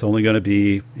it's only going to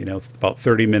be, about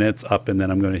 30 minutes up, and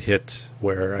then I'm going to hit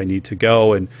where I need to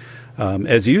go. And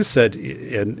as you said,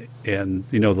 and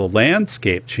the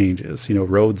landscape changes.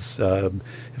 Roads,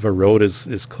 if a road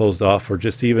is closed off, or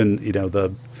just even,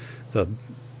 the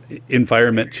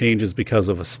environment changes because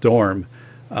of a storm.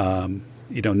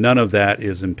 None of that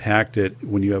is impacted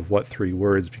when you have what 3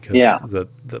 words, because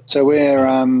so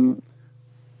we're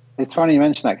it's funny you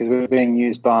mention that, because we're being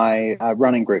used by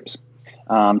running groups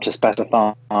to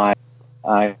specify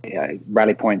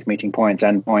rally points, meeting points,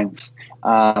 end points.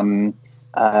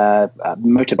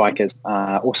 Motorbikers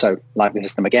also like the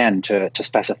system again to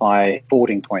specify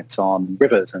fording points on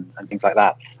rivers and things like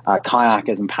that.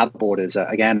 Kayakers and paddleboarders are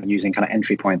again using kind of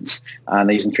entry points, and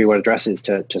they're using 3-word addresses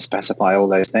to specify all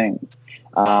those things.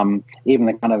 Even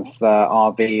the kind of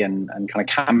RV and kind of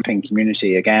camping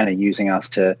community again are using us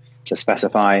to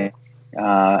specify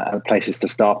places to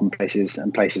stop and places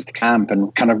to camp,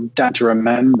 and kind of down to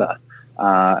remember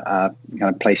kind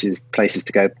of places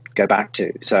to go back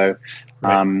to. So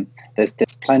there's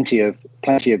plenty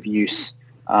of use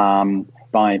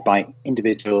by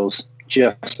individuals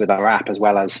just with our app, as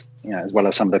well as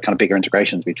some of the kind of bigger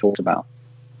integrations we talked about.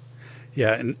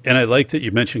 Yeah, and I like that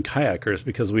you mentioned kayakers,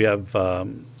 because we have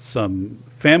some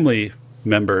family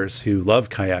members who love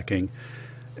kayaking,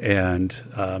 and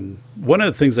one of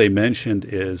the things they mentioned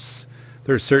is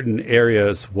there are certain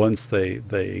areas, once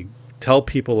they tell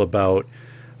people about,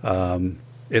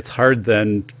 it's hard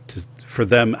then for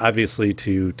them obviously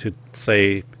to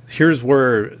say, here's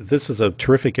where this is a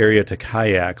terrific area to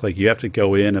kayak. Like, you have to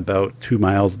go in about 2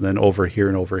 miles and then over here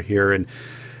and over here, and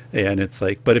it's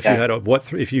like, but if you had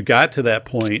if you got to that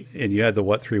point and you had the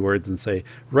what 3 words and say,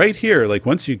 right here, like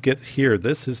once you get here,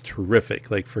 this is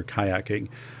terrific, like for kayaking.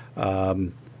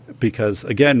 Because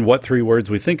again, what 3 words,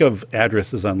 we think of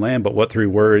addresses on land, but what 3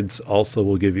 words also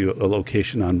will give you a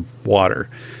location on water,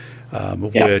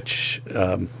 which,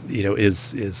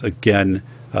 is again,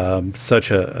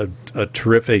 such a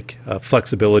terrific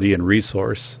flexibility and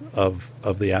resource of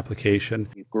the application.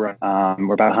 We're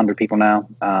about 100 people now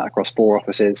across 4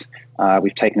 offices.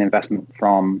 We've taken investment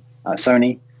from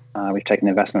Sony. We've taken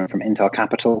investment from Intel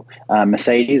Capital.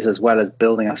 Mercedes, as well as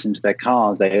building us into their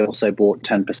cars, they also bought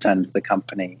 10% of the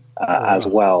company as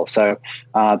well. So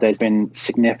there's been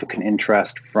significant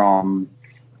interest from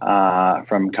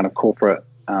kind of corporate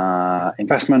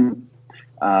investment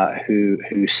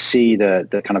who see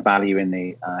the kind of value in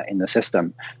the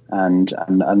system, and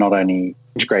not only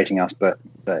integrating us but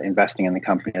investing in the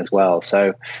company as well.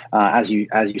 So as you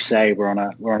say, we're on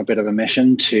a bit of a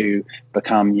mission to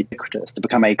become ubiquitous, to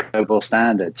become a global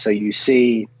standard. So you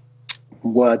see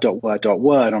word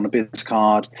on a business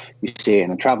card, you see it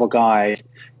in a travel guide,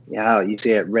 you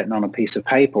see it written on a piece of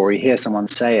paper, or you hear someone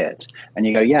say it and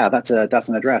you go, yeah, that's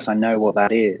an address, I know what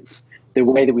that is. The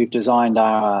way that we've designed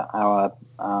our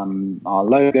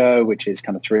logo, which is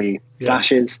kind of 3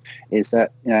 slashes, is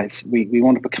that we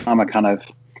want to become a kind of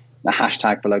a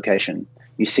hashtag for location.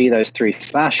 You see those 3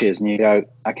 slashes and you go,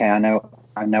 okay, I know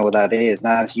what that is.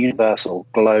 Now it's universal,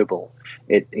 global.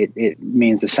 It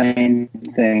means the same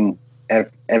thing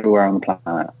everywhere on the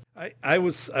planet. I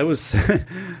was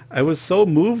I was so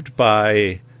moved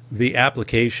by the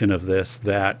application of this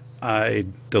that I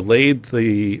delayed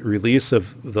the release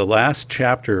of the last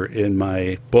chapter in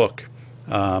my book,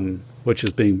 which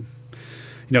is being,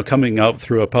 coming out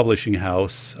through a publishing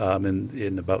house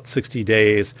in about 60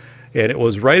 days. And it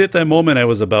was right at that moment I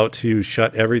was about to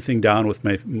shut everything down with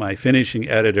my finishing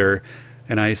editor.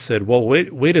 And I said, well,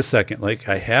 wait a second. Like,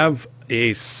 I have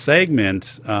a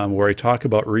segment where I talk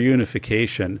about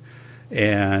reunification,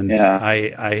 and Yeah.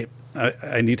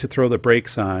 I need to throw the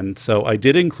brakes on. So I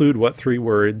did include what 3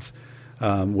 words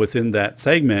within that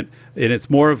segment, and it's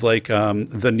more of like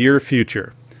the near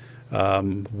future.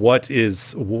 What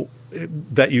is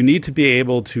that you need to be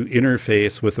able to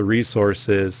interface with the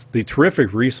resources, the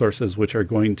terrific resources which are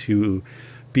going to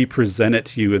be presented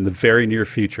to you in the very near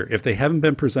future, if they haven't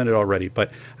been presented already.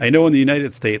 But I know in the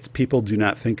United States, people do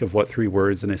not think of what 3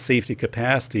 words in a safety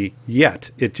capacity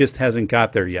yet. It just hasn't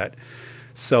got there yet.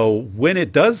 So when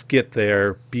it does get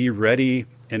there, be ready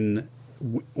and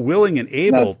willing and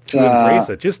able to embrace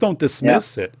it. Just don't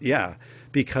dismiss it. Yeah,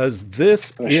 because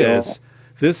this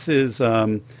is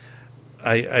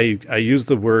I use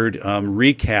the word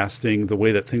recasting the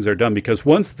way that things are done, because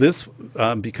once this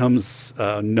becomes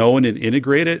known and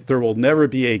integrated, there will never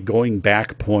be a going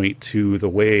back point to the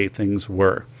way things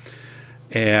were.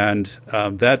 And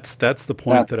that's the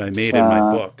point that I made in my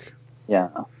book. Yeah.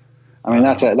 I mean,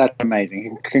 that's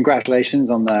amazing.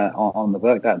 Congratulations on the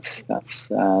book. That's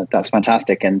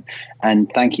fantastic, and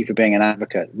thank you for being an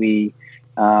advocate. We,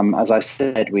 as I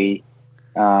said, we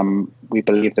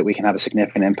believe that we can have a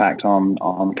significant impact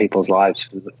on people's lives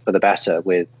for the better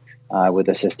with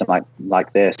a system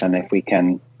like this. And if we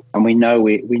can, and we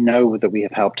know that we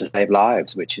have helped to save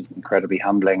lives, which is an incredibly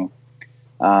humbling,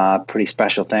 pretty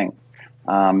special thing.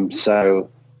 So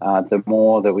the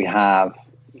more that we have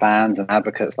fans and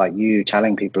advocates like you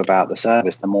telling people about the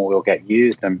service, the more we'll get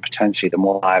used, and potentially the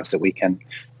more lives that we can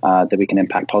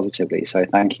impact positively. So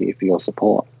thank you for your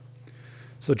support.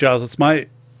 So Giles, it's my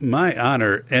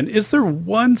honor. And is there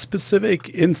one specific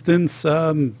instance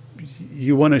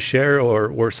you want to share,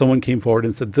 or where someone came forward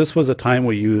and said, this was a time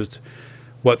we used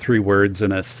what 3 words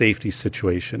in a safety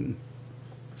situation?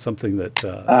 Something that,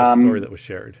 a story that was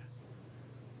shared.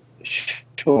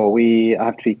 Sure. I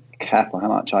have to be careful how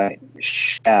much I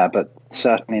share, but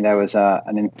certainly there was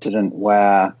an incident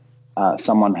where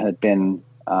someone had been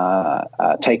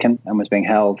taken and was being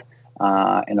held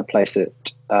in a place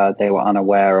that they were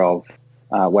unaware of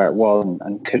where it was,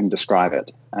 and couldn't describe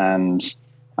it. And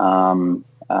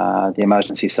the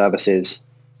emergency services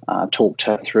talked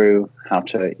her through how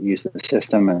to use the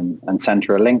system and sent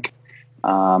her a link.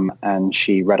 And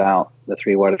she read out the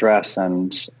 3-word address,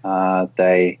 and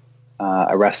they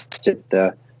arrested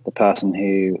the person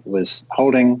who was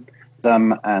holding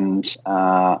them, and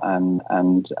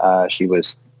she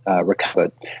was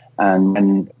recovered.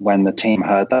 And when the team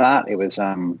heard that, it was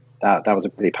that was a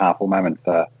pretty powerful moment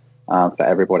for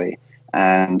everybody.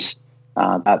 And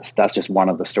that's just one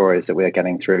of the stories that we're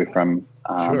getting through from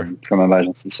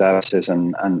emergency services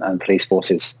and police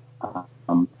forces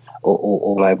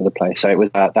all over the place. So it was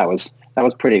that was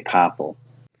pretty powerful.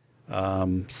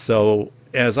 So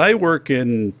as I work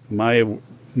in my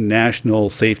national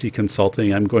safety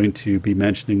consulting, I'm going to be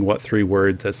mentioning what 3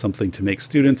 words as something to make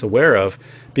students aware of,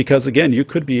 because again, you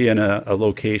could be in a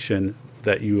location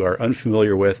that you are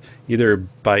unfamiliar with, either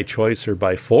by choice or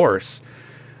by force.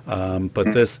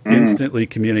 But this instantly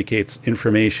communicates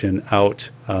information out.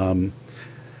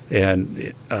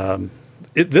 It's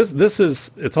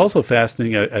also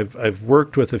fascinating. I've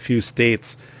worked with a few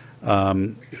states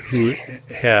who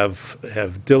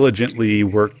have diligently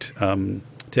worked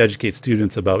to educate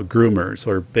students about groomers,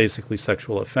 or basically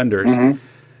sexual offenders.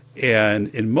 And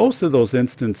in most of those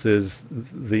instances,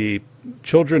 the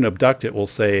children abducted will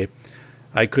say,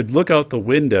 I could look out the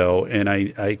window and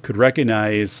I could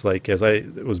recognize, like, as I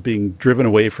was being driven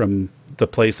away from the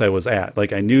place I was at,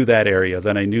 like I knew that area,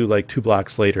 then I knew like 2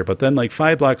 blocks later, but then like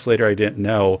 5 blocks later I didn't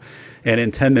know, and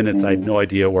in 10 minutes I had no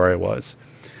idea where I was.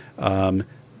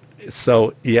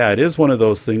 So yeah, it is one of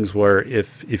those things where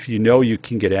if you know you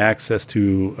can get access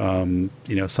to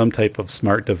some type of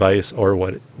smart device or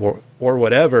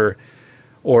whatever,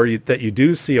 or that you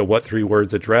do see a what 3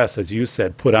 words address, as you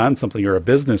said, put on something, or a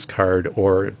business card,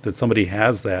 or that somebody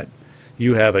has that,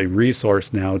 you have a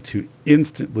resource now to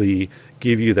instantly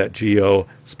give you that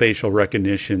geospatial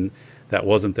recognition that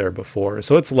wasn't there before.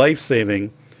 So it's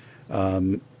life-saving.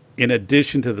 In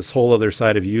addition to this whole other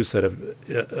side of you said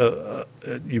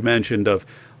you mentioned of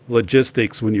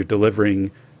logistics when you're delivering,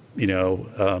 you're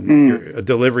a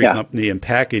delivery company and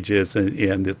packages,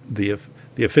 and the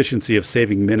efficiency of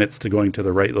saving minutes to going to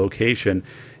the right location,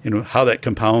 how that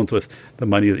compounds with the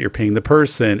money that you're paying the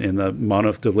person and the amount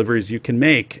of deliveries you can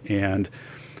make, and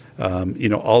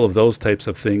all of those types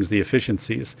of things, the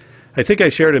efficiencies. I think I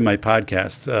shared in my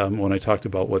podcast when I talked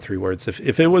about what 3 words,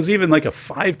 if it was even like a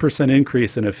 5%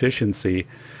 increase in efficiency,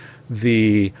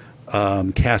 the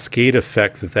cascade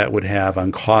effect that would have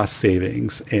on cost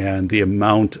savings, and the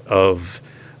amount of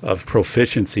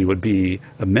proficiency would be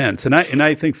immense. And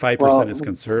I think 5% is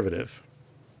conservative.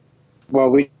 Well,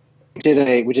 we did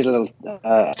a little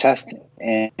test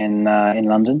in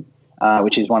London,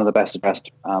 which is one of the best addressed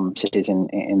cities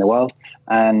in the world,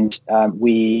 and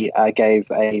we gave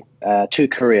 2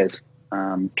 couriers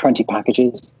 20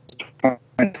 packages.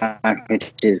 20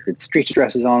 packages with street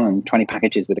addresses on and 20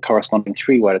 packages with a corresponding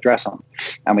 3-word address on.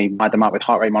 And we wired them up with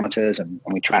heart rate monitors and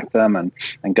we tracked them and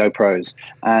GoPros.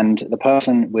 And the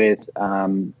person with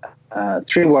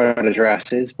 3-word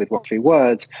addresses with 3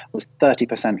 words was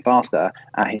 30% faster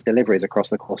at his deliveries across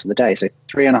the course of the day. So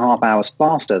 3.5 hours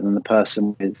faster than the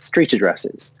person with street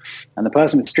addresses. And the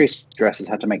person with street addresses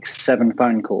had to make 7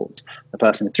 phone calls. The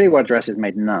person with 3-word addresses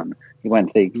made none. He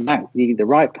went to the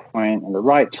right point at the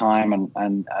right time,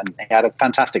 and he had a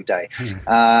fantastic day.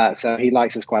 So he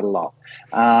likes us quite a lot.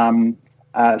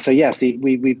 So yes,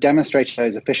 we've demonstrated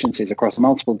those efficiencies across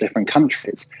multiple different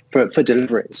countries for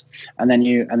deliveries, and then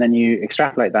you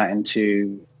extrapolate that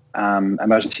into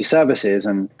emergency services,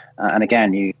 and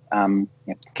again, you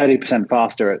 30%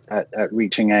 faster at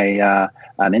reaching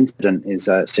an incident is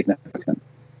significant.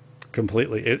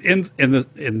 Completely.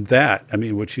 In that, I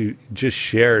mean, what you just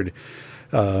shared,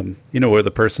 where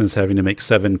the person is having to make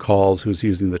 7 calls, who's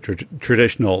using the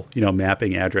traditional,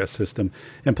 mapping address system.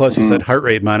 And plus you said heart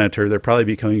rate monitor, they're probably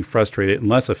becoming frustrated and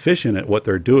less efficient at what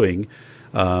they're doing,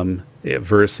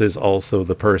 versus also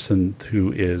the person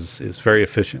who is very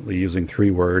efficiently using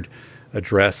 3-word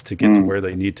address to get to where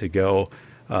they need to go.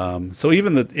 So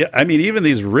even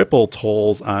these ripple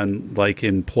tolls on like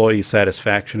employee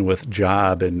satisfaction with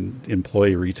job and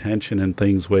employee retention and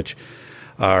things which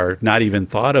are not even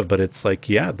thought of, but it's like,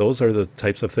 yeah, those are the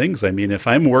types of things. I mean, if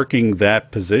I'm working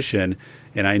that position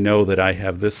and I know that I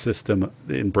have this system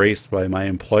embraced by my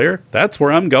employer, that's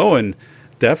where I'm going,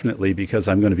 definitely, because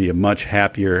I'm going to be a much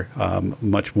happier,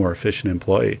 much more efficient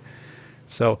employee.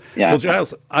 So, yeah. Well,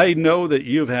 Giles, I know that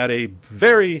you've had a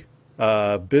very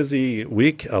busy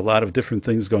week, a lot of different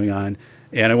things going on,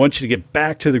 and I want you to get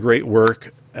back to the great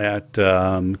work at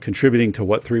contributing to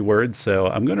What 3 Words. So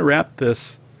I'm going to wrap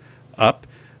this up.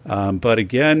 But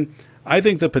again, I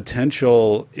think the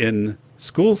potential in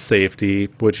school safety,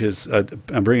 which is,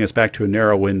 I'm bringing us back to a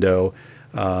narrow window,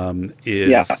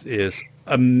 is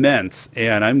immense.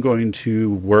 And I'm going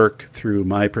to work through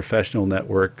my professional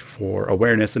network for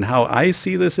awareness. And how I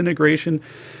see this integration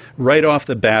right off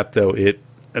the bat, though, it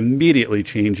immediately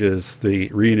changes the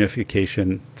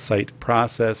reunification site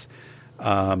process.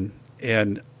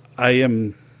 And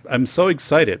I'm so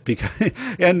excited because,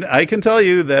 and I can tell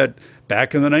you that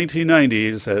back in the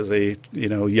 1990s, as a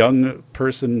young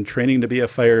person training to be a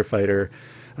firefighter,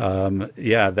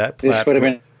 that this would have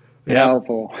been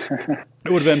powerful.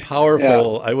 It would have been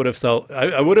powerful. Yeah. I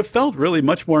would have felt really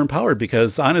much more empowered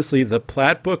because honestly, the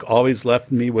Platt book always left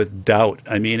me with doubt.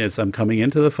 I mean, as I'm coming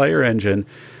into the fire engine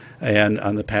and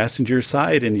on the passenger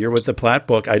side, and you're with the Platt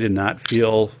book, I did not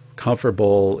feel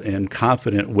comfortable and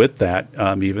confident with that.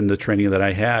 Even the training that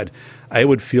I had, I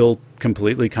would feel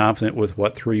completely confident with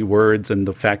What 3 Words and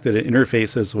the fact that it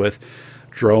interfaces with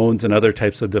drones and other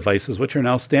types of devices, which are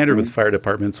now standard with fire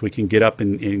departments. We can get up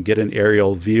and get an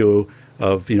aerial view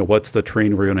of, what's the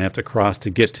terrain we're going to have to cross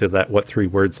to get to that What 3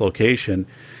 Words location.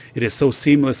 It is so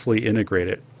seamlessly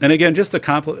integrated. And again, just a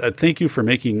thank you for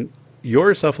making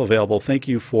yourself available. Thank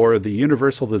you for the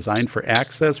universal design for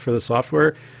access for the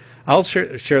software. I'll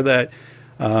share that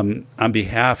on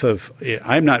behalf of,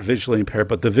 I'm not visually impaired,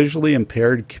 but the visually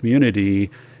impaired community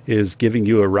is giving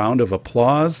you a round of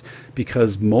applause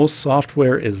because most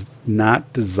software is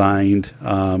not designed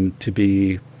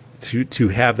to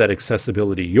have that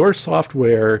accessibility. Your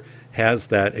software has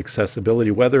that accessibility,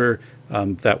 whether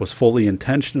that was fully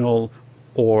intentional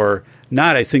or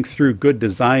not. I think through good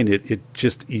design, it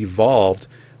just evolved,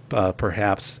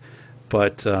 perhaps.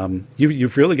 But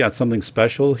you've really got something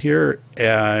special here,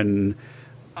 and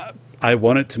I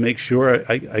wanted to make sure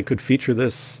I could feature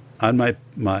this on my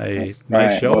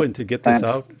show, well, and to get this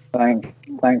out.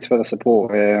 Thanks for the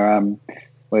support.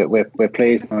 We're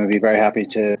pleased, and we'll be very happy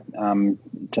to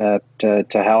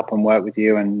help and work with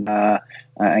you and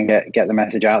get the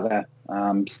message out there.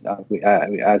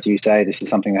 As you say, this is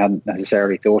something I hadn't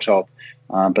necessarily thought of,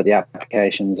 but the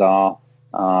applications are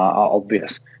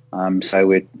obvious. So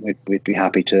we'd be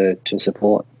happy to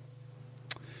support.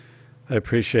 I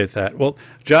appreciate that. Well,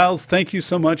 Giles, thank you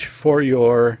so much for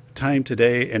your time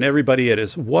today. And everybody, it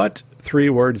is What 3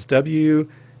 Words,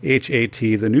 WHAT,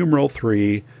 the numeral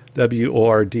 3,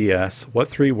 WORDS,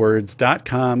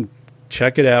 what3words.com.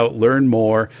 Check it out. Learn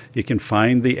more. You can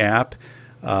find the app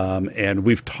And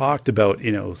we've talked about,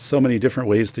 so many different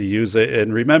ways to use it.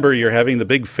 And remember, you're having the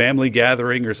big family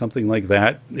gathering or something like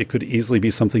that. It could easily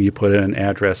be something you put in an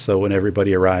address, so when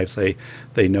everybody arrives,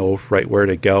 they know right where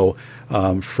to go,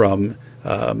 from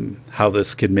how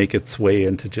this can make its way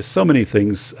into just so many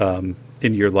things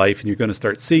in your life. And you're going to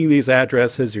start seeing these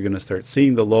addresses. You're going to start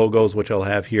seeing the logos, which I'll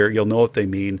have here. You'll know what they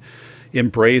mean.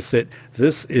 Embrace it.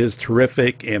 This is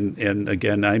terrific. And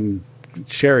again, I'm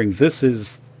sharing, this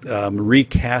is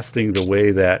recasting the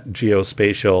way that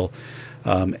geospatial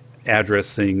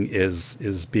addressing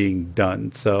is being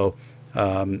done. So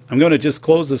I'm going to just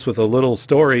close this with a little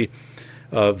story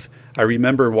of, I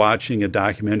remember watching a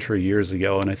documentary years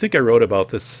ago, and I think I wrote about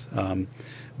this,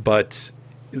 but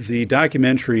the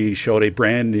documentary showed a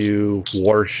brand new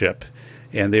warship,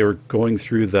 and they were going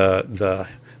through the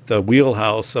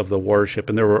wheelhouse of the warship,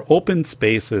 and there were open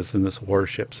spaces in this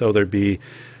warship. So there'd be,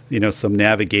 some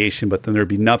navigation, but then there'd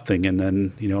be nothing, and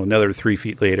then, another 3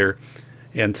 feet later.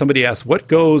 And somebody asked, what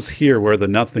goes here where the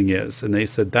nothing is? And they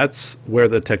said, that's where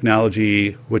the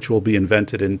technology, which will be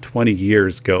invented in 20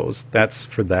 years, goes. That's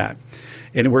for that.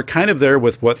 And we're kind of there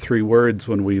with What Three Words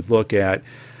when we look at,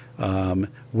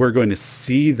 we're going to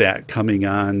see that coming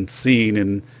on scene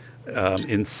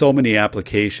in so many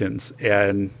applications.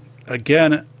 And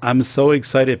again, I'm so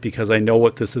excited because I know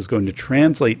what this is going to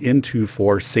translate into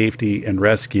for safety and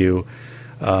rescue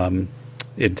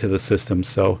into the system.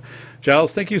 So,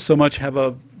 Giles, thank you so much. Have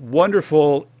a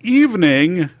wonderful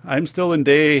evening. I'm still in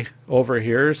day over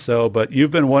here, but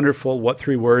you've been wonderful. What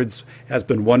Three Words has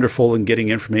been wonderful in getting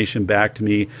information back to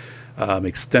me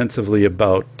extensively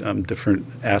about different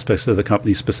aspects of the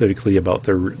company, specifically about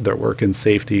their work in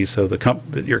safety. So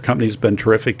your company's been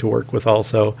terrific to work with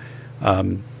also.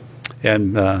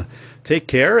 And take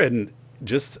care, and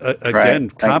just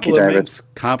again,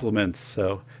 compliments.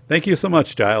 So thank you so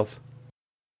much, Giles.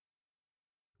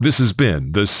 This has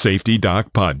been the Safety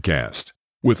Doc Podcast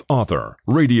with author,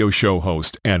 radio show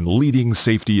host, and leading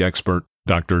safety expert,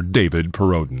 Dr. David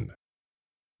Perrodin.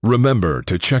 Remember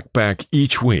to check back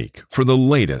each week for the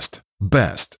latest,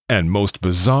 best, and most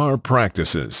bizarre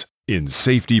practices in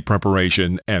safety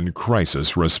preparation and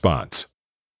crisis response.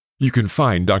 You can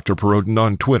find Dr. Perrodin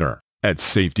on Twitter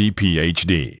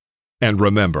 @SafetyPhD. And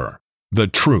remember, the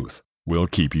truth will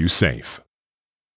keep you safe.